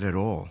believe that at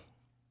all.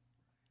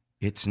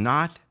 It's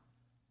not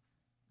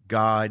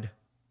God,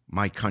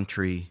 my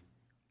country,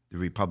 the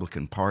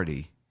Republican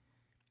Party.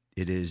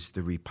 It is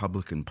the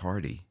Republican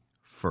Party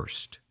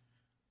first.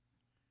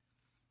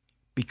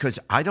 Because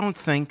I don't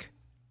think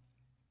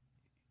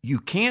you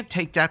can't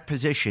take that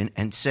position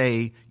and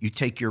say you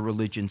take your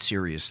religion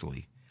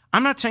seriously.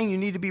 I'm not saying you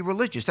need to be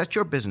religious. That's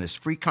your business,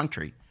 free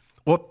country.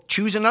 Or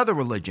choose another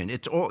religion.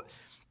 It's all.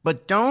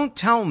 But don't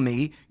tell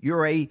me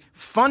you're a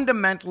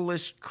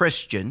fundamentalist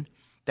Christian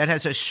that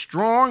has a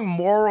strong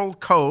moral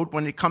code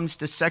when it comes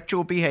to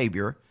sexual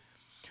behavior,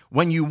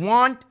 when you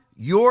want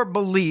your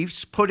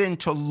beliefs put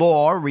into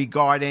law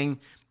regarding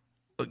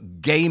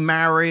gay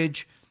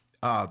marriage,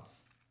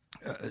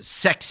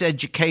 sex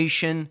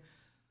education,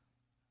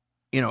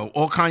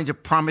 all kinds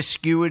of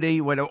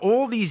promiscuity,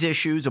 all these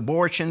issues,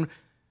 abortion,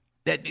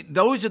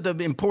 those are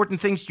the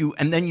important things to you,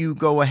 and then you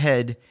go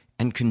ahead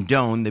and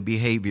condone the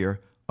behavior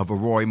of a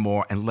Roy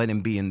Moore and let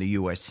him be in the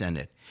U.S.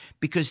 Senate.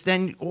 Because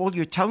then all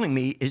you're telling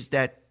me is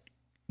that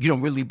you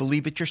don't really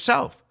believe it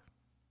yourself.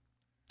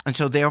 And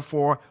so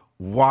therefore,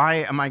 why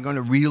am I going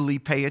to really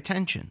pay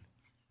attention?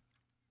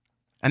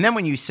 And then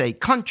when you say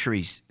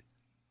countries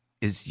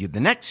is the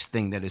next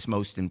thing that is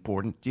most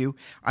important to you,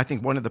 I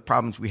think one of the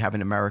problems we have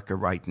in America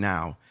right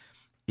now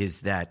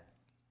is that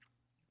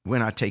we're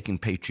not taking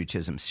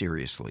patriotism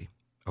seriously.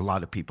 A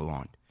lot of people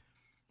aren't.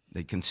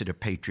 They consider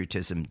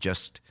patriotism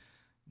just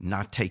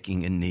not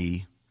taking a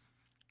knee,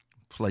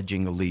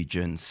 pledging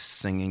allegiance,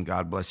 singing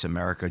God Bless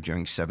America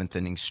during seventh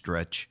inning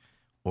stretch,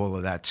 all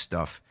of that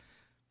stuff.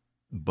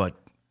 But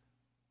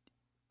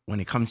when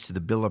it comes to the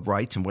Bill of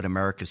Rights and what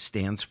America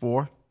stands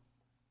for,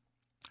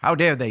 how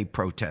dare they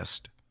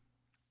protest?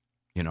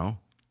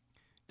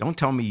 Don't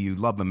tell me you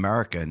love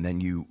America and then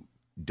you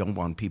don't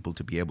want people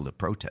to be able to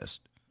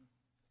protest.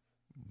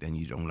 Then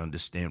you don't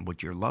understand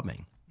what you're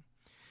loving.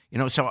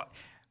 So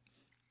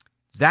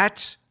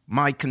that's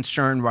my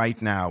concern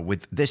right now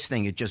with this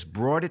thing. It just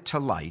brought it to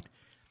light,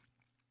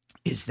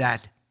 is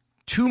that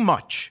too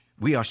much.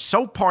 We are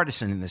so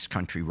partisan in this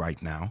country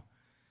right now.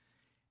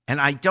 And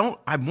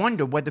I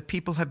wonder whether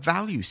people have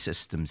value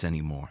systems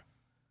anymore.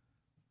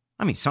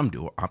 I mean, some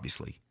do,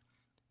 obviously.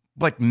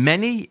 But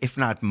many, if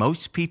not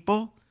most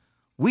people,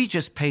 we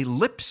just pay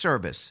lip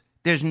service.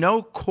 There's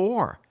no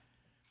core.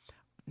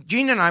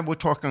 Gene and I were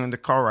talking in the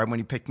car ride when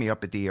he picked me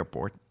up at the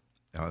airport,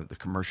 the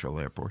commercial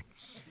airport.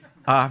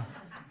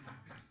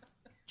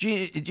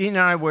 Gene and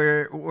I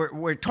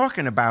were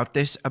talking about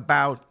this,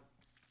 about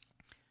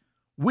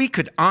we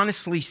could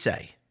honestly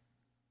say,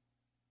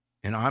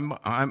 and I'm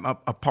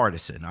a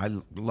partisan.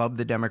 I love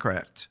the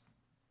Democrats.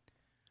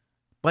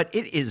 But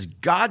it is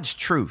God's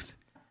truth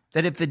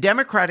that if the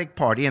Democratic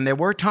Party, and there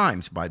were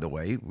times, by the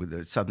way, with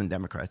the Southern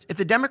Democrats, if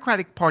the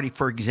Democratic Party,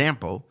 for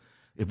example,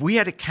 if we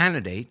had a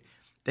candidate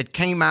that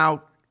came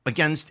out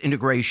against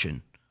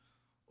integration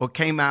or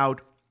came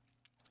out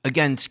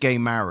against gay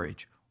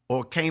marriage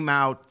or came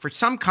out for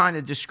some kind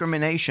of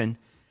discrimination,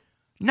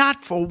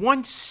 not for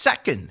 1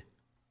 second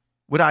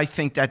would I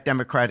think that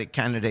Democratic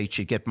candidate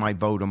should get my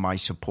vote or my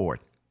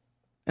support.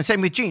 And same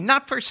with Gene,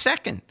 not for a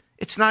second.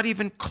 It's not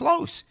even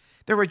close.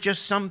 There are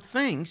just some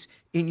things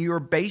in your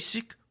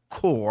basic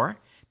core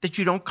that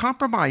you don't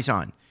compromise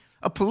on.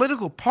 A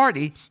political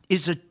party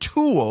is a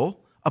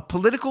tool, a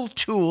political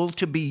tool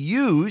to be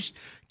used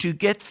to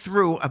get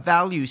through a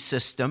value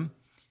system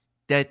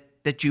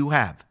that you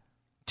have,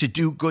 to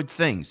do good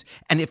things.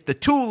 And if the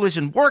tool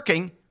isn't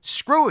working,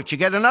 screw it, you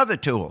get another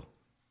tool.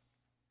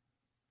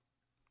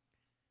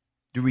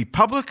 The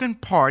Republican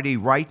Party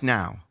right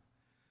now,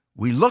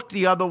 we look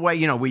the other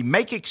way. We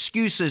make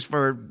excuses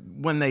for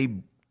when they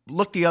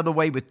look the other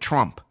way with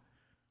Trump.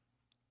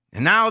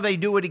 And now they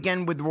do it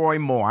again with Roy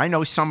Moore. I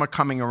know some are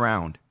coming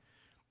around.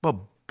 But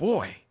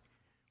boy,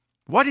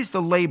 what is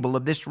the label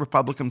of this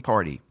Republican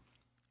Party?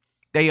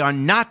 They are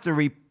not the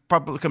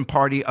Republican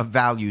Party of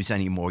values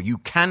anymore. You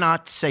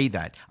cannot say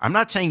that. I'm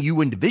not saying you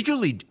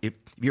individually, if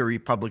you're a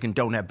Republican,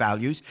 don't have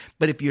values.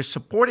 But if you're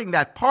supporting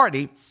that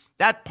party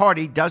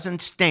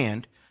doesn't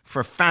stand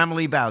for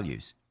family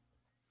values.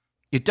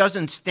 It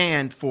doesn't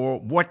stand for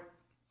what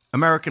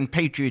American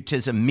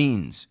patriotism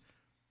means.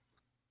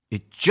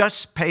 It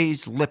just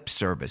pays lip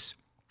service.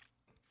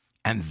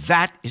 And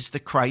that is the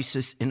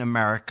crisis in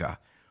America.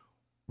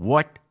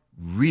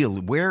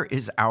 Where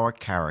is our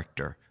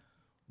character?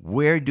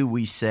 Where do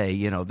we say,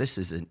 this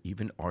isn't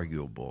even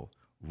arguable?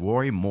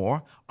 Roy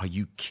Moore, are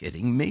you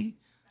kidding me?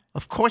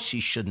 Of course he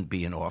shouldn't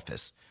be in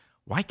office.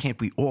 Why can't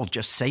we all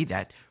just say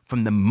that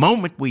from the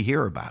moment we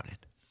hear about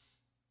it?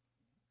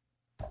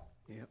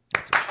 Yep.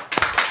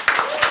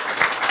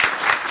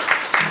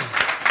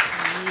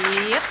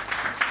 Yep.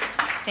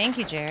 Thank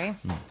you, Jerry.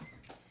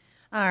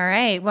 All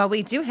right. Well,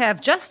 we do have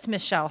just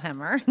Michelle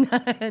Hemmer.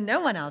 No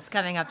one else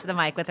coming up to the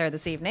mic with her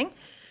this evening.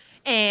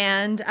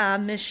 And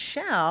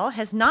Michelle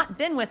has not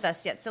been with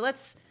us yet. So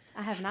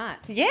I have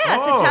not. Yeah,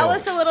 so tell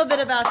us a little bit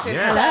about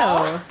yourself.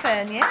 Hello.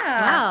 And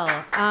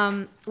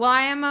yeah. Well,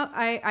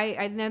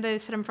 I know they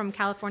said I'm from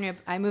California.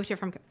 I moved here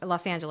from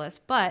Los Angeles,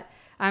 but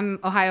I'm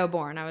Ohio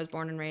born. I was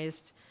born and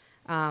raised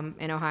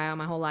in Ohio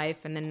my whole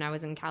life, and then I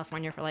was in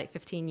California for like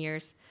 15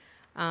 years.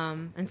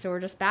 And so we're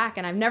just back,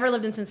 and I've never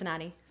lived in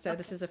Cincinnati, so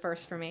this is a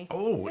first for me.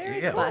 Oh,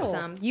 yeah.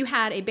 But you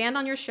had a band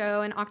on your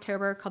show in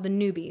October called the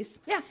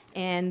Newbies. Yeah.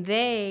 And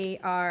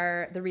they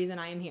are the reason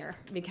I am here,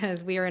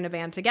 because we are in a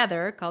band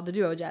together called the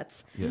Duo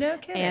Jets. Yes. No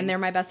kidding. And they're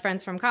my best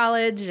friends from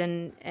college,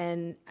 and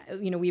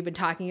we've been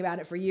talking about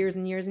it for years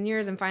and years and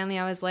years, and finally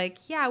I was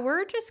like, yeah,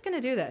 we're just going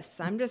to do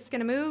this. I'm just going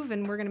to move,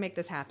 and we're going to make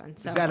this happen.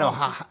 So, is that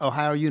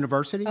Ohio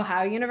University?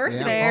 Ohio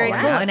University. Yeah. Very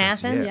cool. Yes. In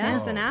Athens?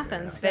 Yes, in Oh,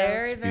 Athens. yeah. So,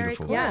 Very, very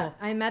Beautiful. cool. yeah,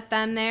 I met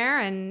them there,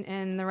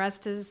 and the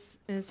rest is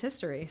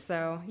history.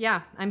 So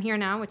yeah, I'm here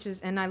now,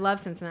 and I love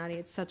Cincinnati.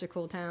 It's such a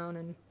cool town,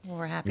 and Well,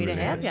 we're happy to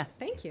have you.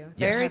 thank you.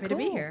 Very happy to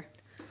be cool. here.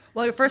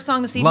 Well, your first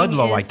song this evening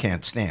Ludlow is... I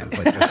can't stand,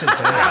 but the Cincinnati.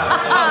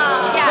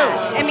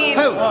 Yeah, I mean...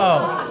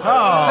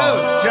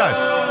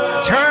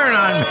 Just turn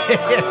on me.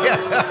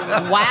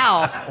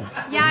 Wow.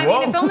 Yeah, I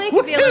mean, if only it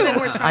could be a little bit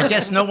more charming. I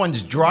guess no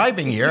one's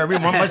driving here.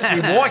 Everyone must be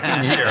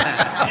walking here.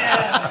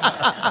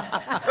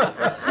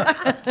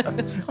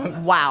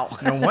 Wow.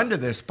 No wonder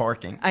there's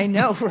parking. I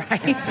know,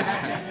 right?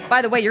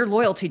 By the way, your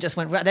loyalty just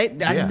went...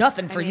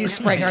 Nothing for you,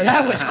 Springer.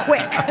 That was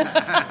quick.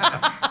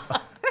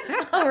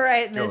 All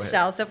right,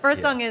 Michelle. So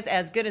first song is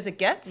As Good As It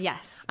Gets?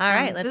 Yes. All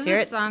right, let's hear it.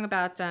 This is a song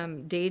about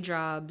day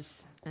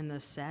jobs and the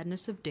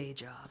sadness of day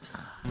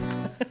jobs.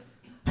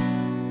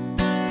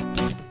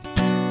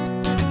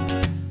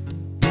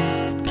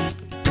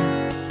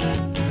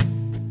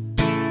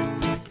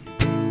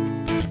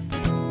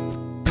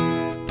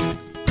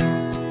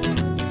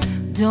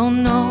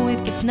 Don't know if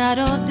it's night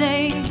or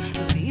day,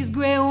 but these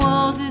gray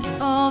walls, it's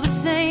all the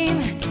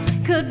same.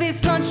 Could be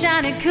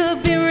sunshine, it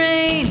could be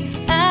rain.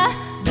 I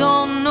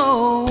don't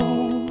know.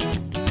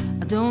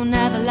 I don't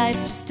have a life,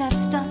 just have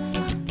stuff.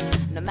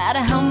 No matter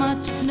how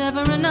much, it's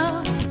never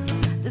enough.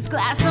 This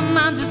glass of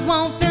mine just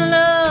won't fill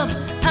up.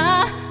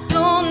 I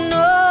don't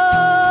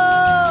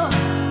know.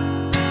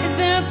 Is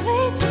there a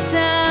place where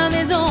time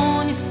is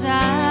on your side,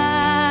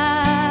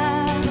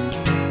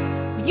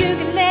 where you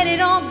can let it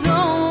all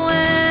go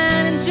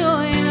and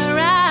enjoy the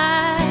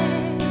ride,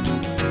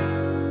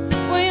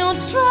 where your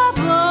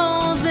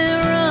troubles,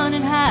 they're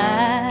running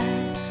high?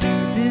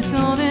 Is this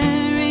all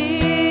there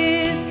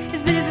is?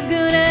 Is this as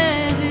good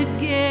as it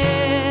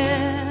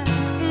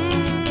gets?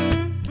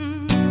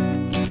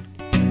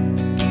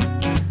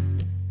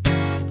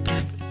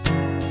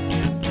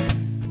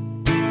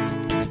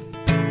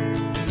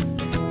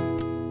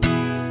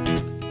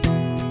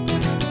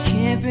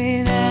 Can't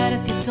breathe out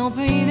if you don't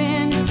breathe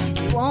in.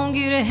 You won't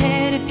get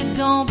ahead if you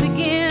don't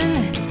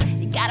begin.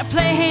 You gotta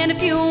play hand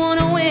if you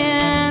wanna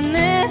win.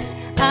 This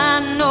I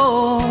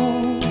know.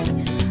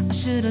 I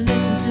should've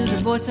listened to the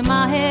voice in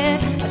my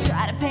head. I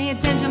try to pay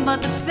attention,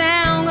 but the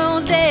sound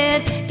goes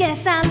dead.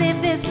 Guess I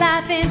live this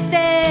life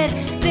instead.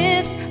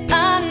 This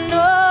I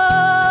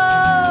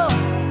know.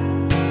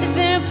 Is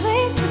there a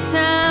place where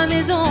time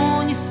is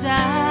on your side?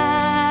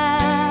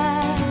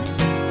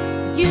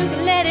 You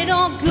can let it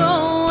all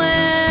go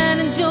and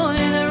enjoy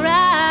the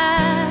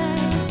ride,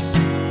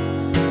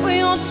 where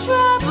your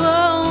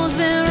troubles,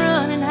 they're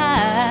running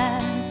high.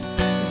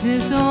 Is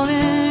this all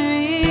there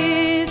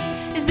is?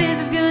 Is this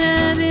as good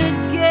as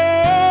it gets?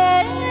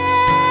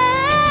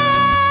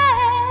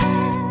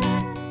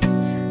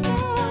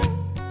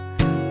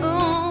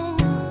 Oh,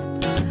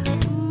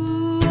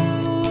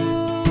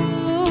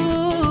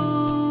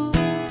 ooh.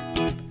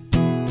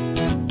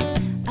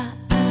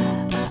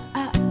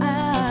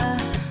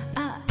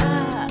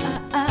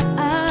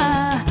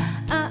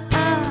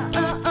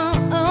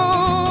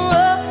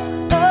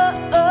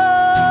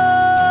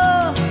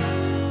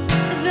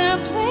 Is there a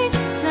place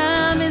where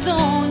time is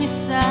on your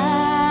side,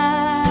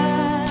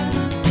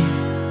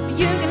 where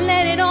you can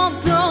let it all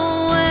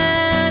go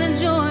and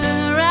enjoy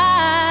the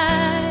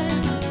ride,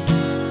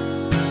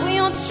 where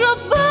your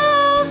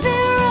troubles,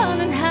 they're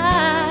running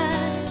high?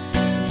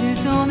 Is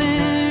this all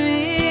there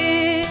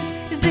is?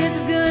 Is this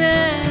as good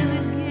as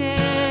it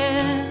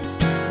gets?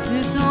 Is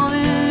this all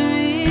there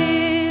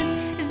is?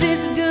 Is this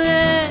as good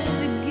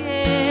as it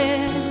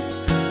gets?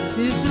 Is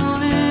this all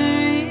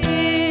there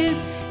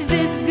is? Is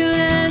this as good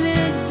as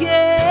it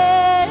gets?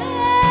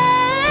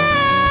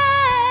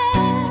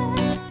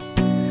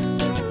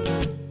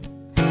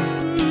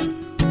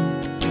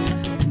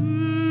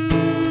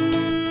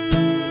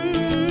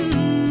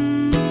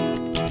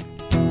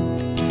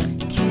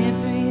 You can't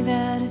breathe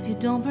out if you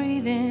don't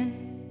breathe in.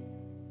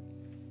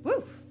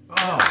 Woo.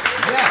 Thank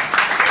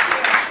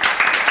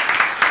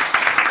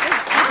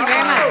you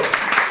very much.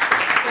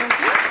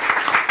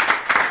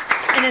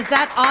 And is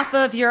that off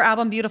of your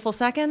album Beautiful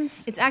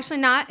Seconds? It's actually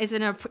not. It's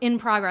an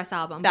in-progress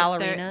album. But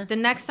Ballerina. The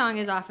next song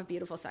is off of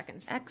Beautiful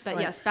Seconds. Excellent.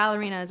 But yes,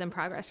 Ballerina is in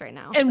progress right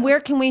now. And so. where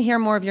can we hear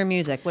more of your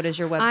music? What is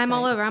your website? I'm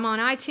all over. I'm on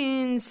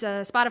iTunes,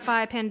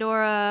 Spotify,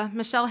 Pandora,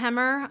 Michelle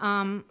Hemmer.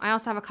 I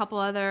also have a couple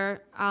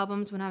other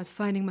albums when I was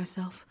finding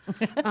myself.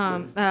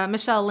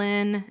 Michelle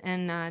Lynn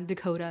and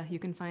Dakota. You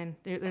can find,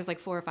 there's like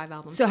 4 or 5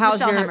 albums. So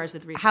Michelle Hemmer's the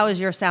 3. how has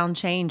your sound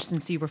changed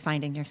since you were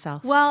finding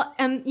yourself? Well,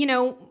 you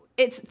know,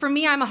 it's for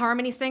me, I'm a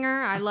harmony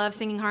singer. I love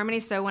singing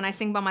harmonies. So when I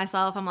sing by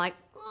myself, I'm like,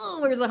 oh,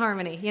 where's the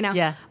harmony? You know?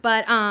 Yeah.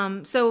 But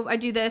so I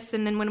do this,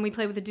 and then when we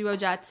play with the Duo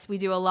Jets, we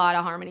do a lot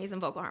of harmonies and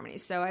vocal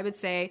harmonies. So I would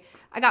say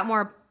I got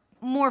more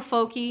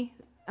folky,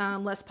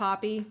 less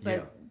poppy,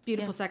 but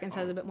Beautiful Seconds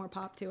has a bit more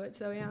pop to it.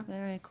 So yeah.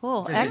 Very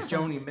cool. It's a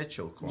Joni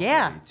Mitchell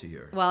quality to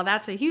your. Well,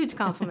 that's a huge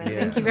compliment.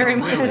 Thank you very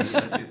much.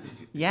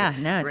 Yeah,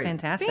 no, it's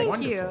fantastic.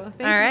 Thank you. All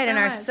Thank right, you so and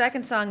our much.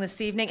 second song this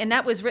evening, and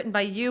that was written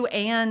by you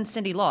and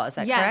Cindy Law, is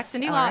that correct? Yes,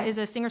 Cindy All Law right. is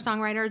a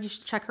singer-songwriter. You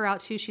should check her out,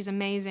 too. She's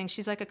amazing.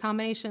 She's like a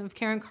combination of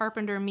Karen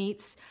Carpenter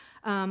meets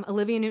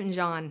Olivia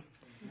Newton-John.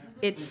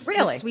 It's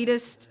Really? the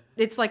sweetest.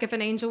 It's like if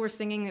an angel were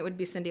singing, it would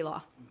be Cindy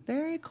Law.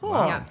 Very cool.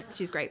 Yeah,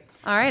 she's great.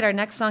 All right, our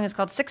next song is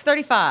called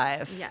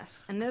 635.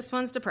 Yes, and this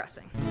one's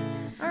depressing.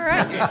 All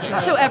right.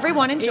 So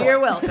everyone enjoy. You're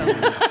welcome.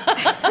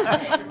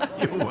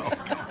 You're welcome.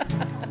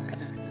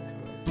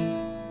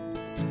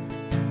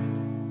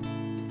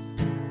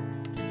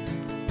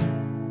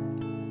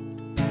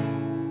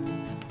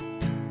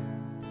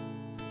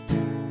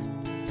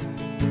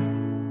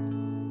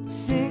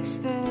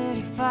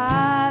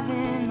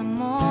 In the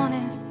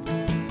morning,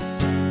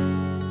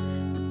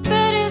 the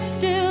bed is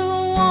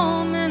still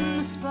warm in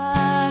the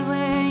spot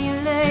where you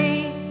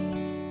lay.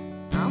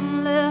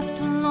 I'm left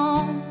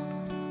alone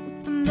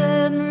with the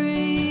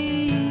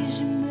memories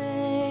you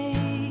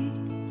made.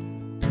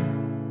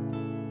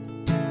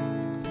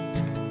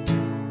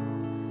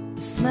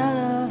 The smell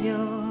of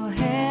your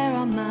hair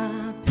on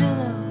my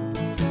pillow,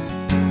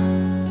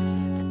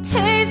 the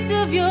taste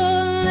of your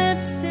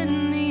lips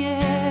in the air.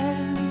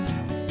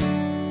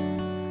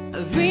 I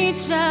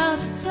reach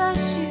out to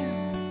touch you,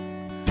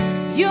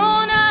 you're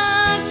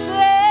not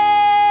there.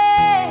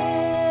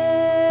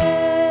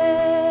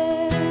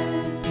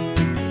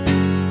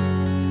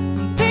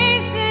 I'm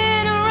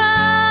pacing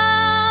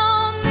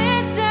around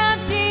this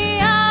empty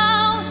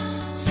house,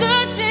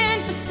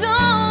 searching for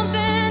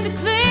something to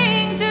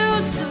cling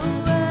to, so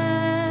I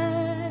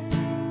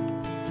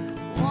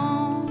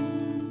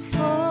won't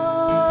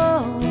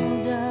fall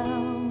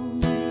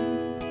down.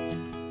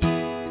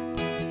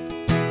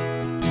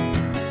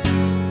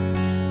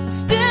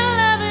 Still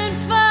haven't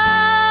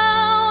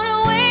found a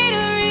way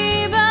to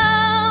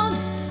rebound,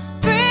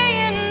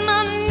 praying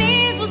my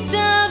knees will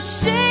stop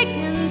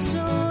shaking so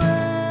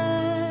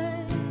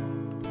I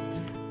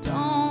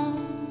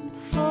don't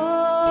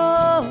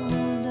fall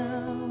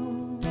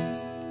down.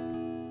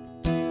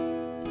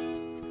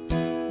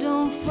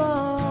 Don't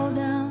fall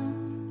down.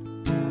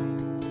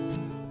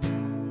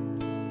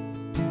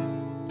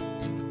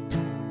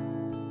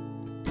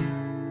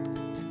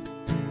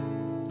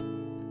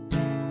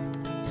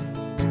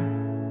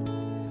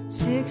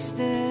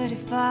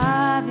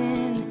 "6:35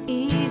 in the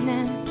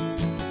evening.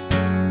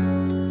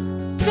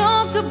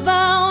 Talk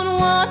about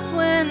what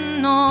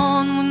went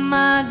on with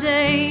my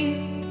day.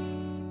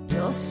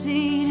 Your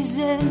seat is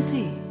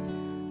empty.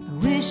 I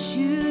wish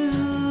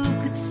you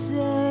could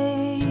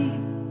say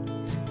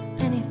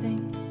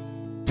anything.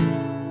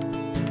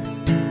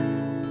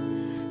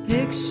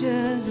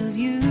 Pictures of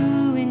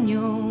you in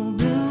your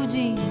blue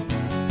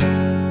jeans,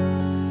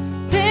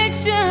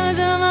 pictures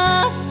of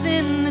us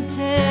in the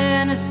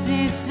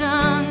Tennessee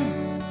sun,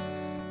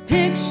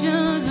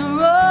 pictures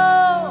of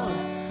all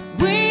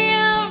we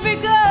have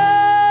become.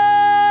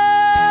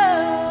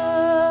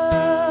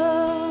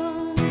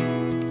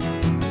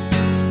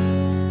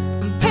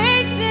 I'm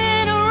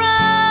pacing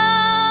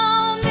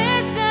around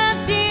this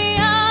empty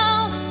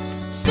house,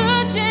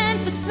 searching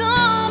for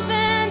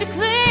something to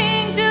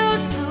cling to,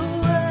 so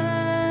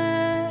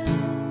I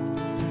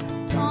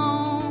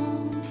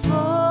don't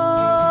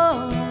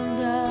fall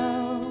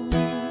down.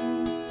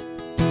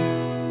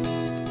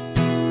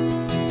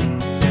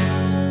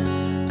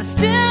 I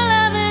still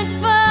haven't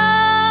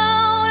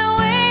found a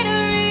way to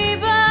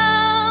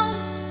rebound,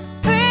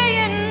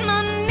 praying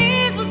my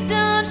knees will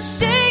stop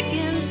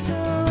shaking so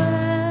I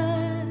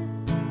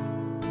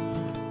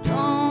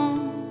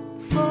don't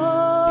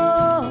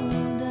fall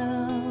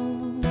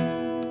down.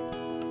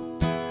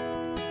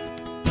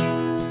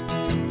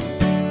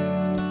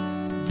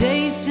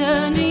 Days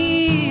turn to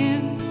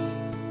years.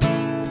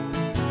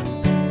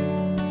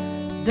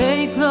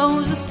 They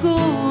close the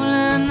school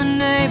and the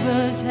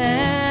neighbors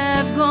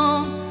have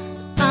gone.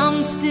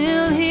 I'm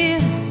still here,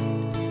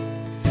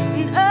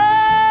 and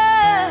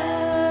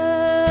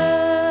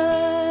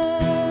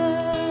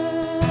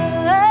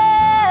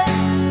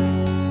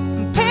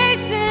I'm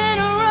pacing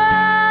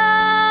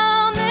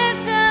around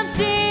this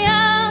empty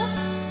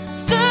house,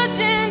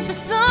 searching for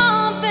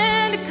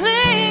something to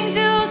cling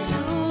to,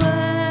 so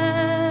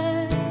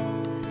I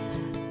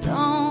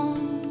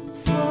don't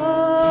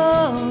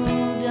fall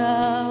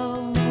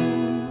down.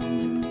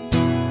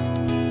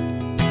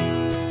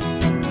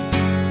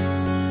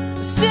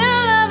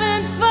 Still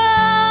haven't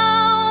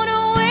found a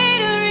way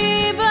to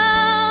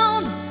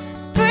rebound,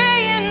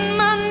 praying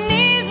my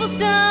knees will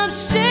stop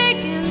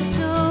shaking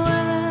so I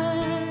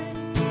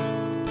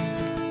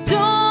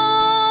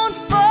don't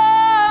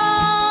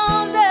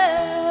fall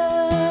down.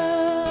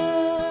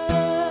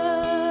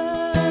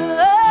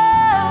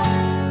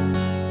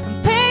 I'm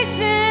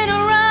pacing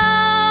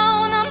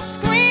around, I'm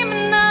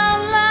screaming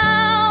out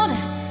loud,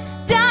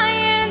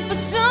 dying for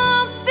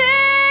something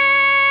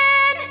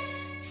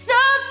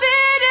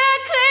to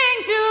cling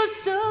to,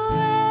 so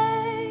I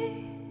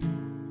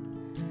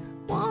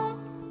won't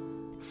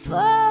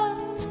fall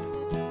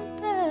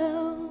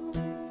down.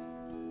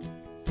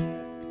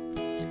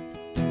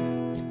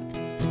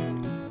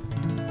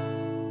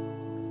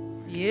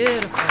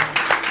 Beautiful.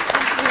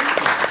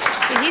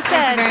 See, he Thank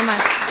said you very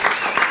much.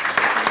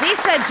 he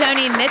said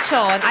Joni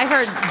Mitchell, and I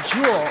heard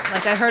Jewel.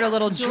 Like I heard a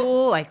little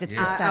Jewel. Like it's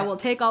just that. I will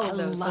take all of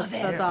those. love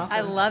That's it. awesome.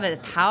 I love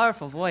it.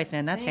 Powerful voice,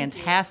 man. That's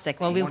fantastic.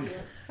 Well,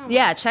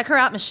 yeah, check her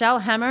out, Michelle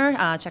Hemmer.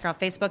 Check her out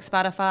Facebook,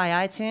 Spotify,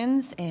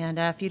 iTunes, and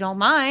if you don't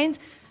mind,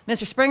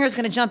 Mr. Springer's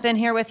going to jump in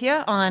here with you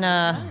on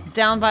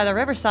Down by the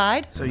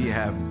Riverside. So you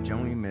have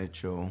Joni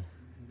Mitchell,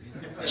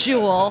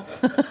 Jewel,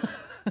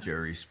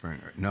 Jerry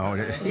Springer. No,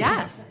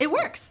 Yes, it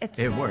works.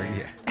 it worked.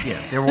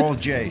 Yeah. They're all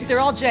J's. They're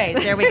all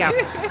J's. There we go.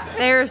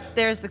 There's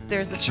the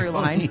through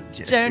line.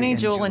 Joni,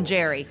 Jewel, and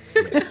Jerry.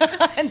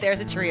 And there's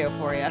a trio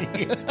for you.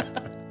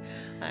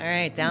 All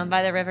right, Down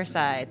by the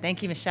Riverside.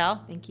 Thank you,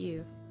 Michelle. Thank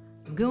you.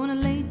 I'm gonna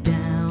lay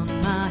down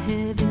my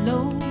heavy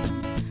load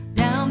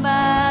down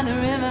by the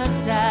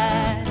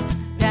riverside,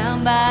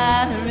 down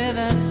by the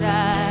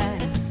riverside,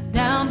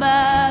 down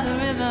by the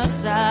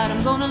riverside.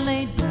 I'm gonna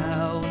lay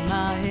down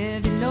my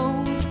heavy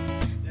load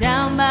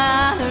down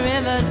by the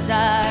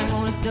riverside. I'm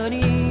gonna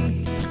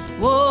study,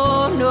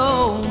 whoa,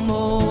 no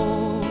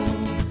more.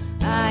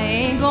 I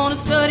ain't gonna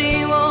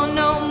study, whoa,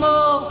 no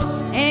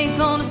more. Ain't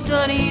gonna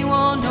study,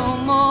 whoa, no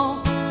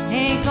more.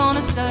 Ain't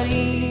gonna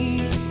study,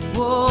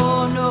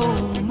 whoa, no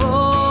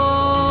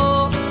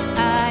more.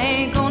 I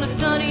ain't gonna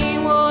study,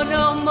 whoa,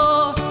 no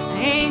more.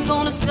 Ain't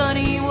gonna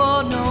study,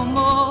 whoa, no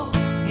more.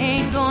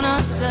 Ain't gonna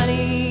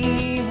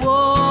study,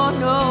 whoa,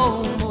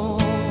 no more.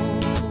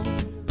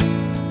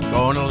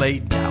 Gonna lay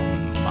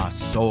down my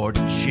sword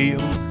and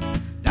shield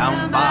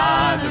down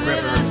by the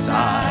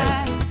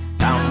riverside,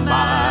 down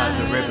by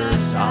the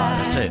riverside.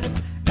 I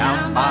said,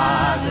 down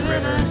by the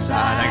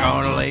riverside. I'm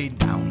gonna lay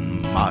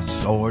down my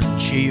sword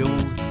and shield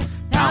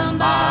down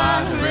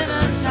by the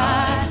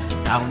riverside,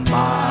 down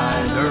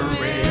by the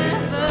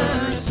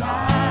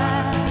riverside.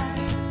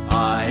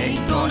 I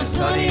ain't gonna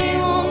study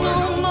war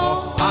no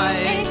more. I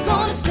ain't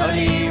gonna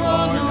study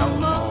war no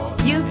more.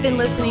 You've been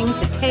listening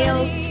to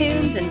Tales,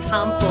 Tunes, and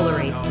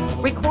Tomfoolery,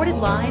 recorded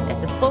live at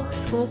the Folk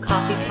School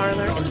Coffee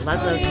Parlor in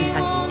Ludlow,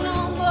 Kentucky.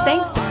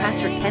 Thanks to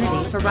Patrick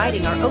Kennedy for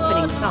writing our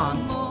opening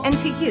song, and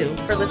to you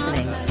for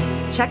listening.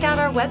 Check out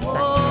our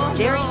website,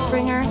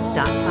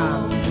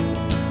 jerryspringer.com.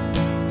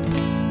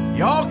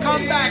 Y'all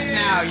come back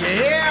now, you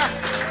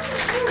hear?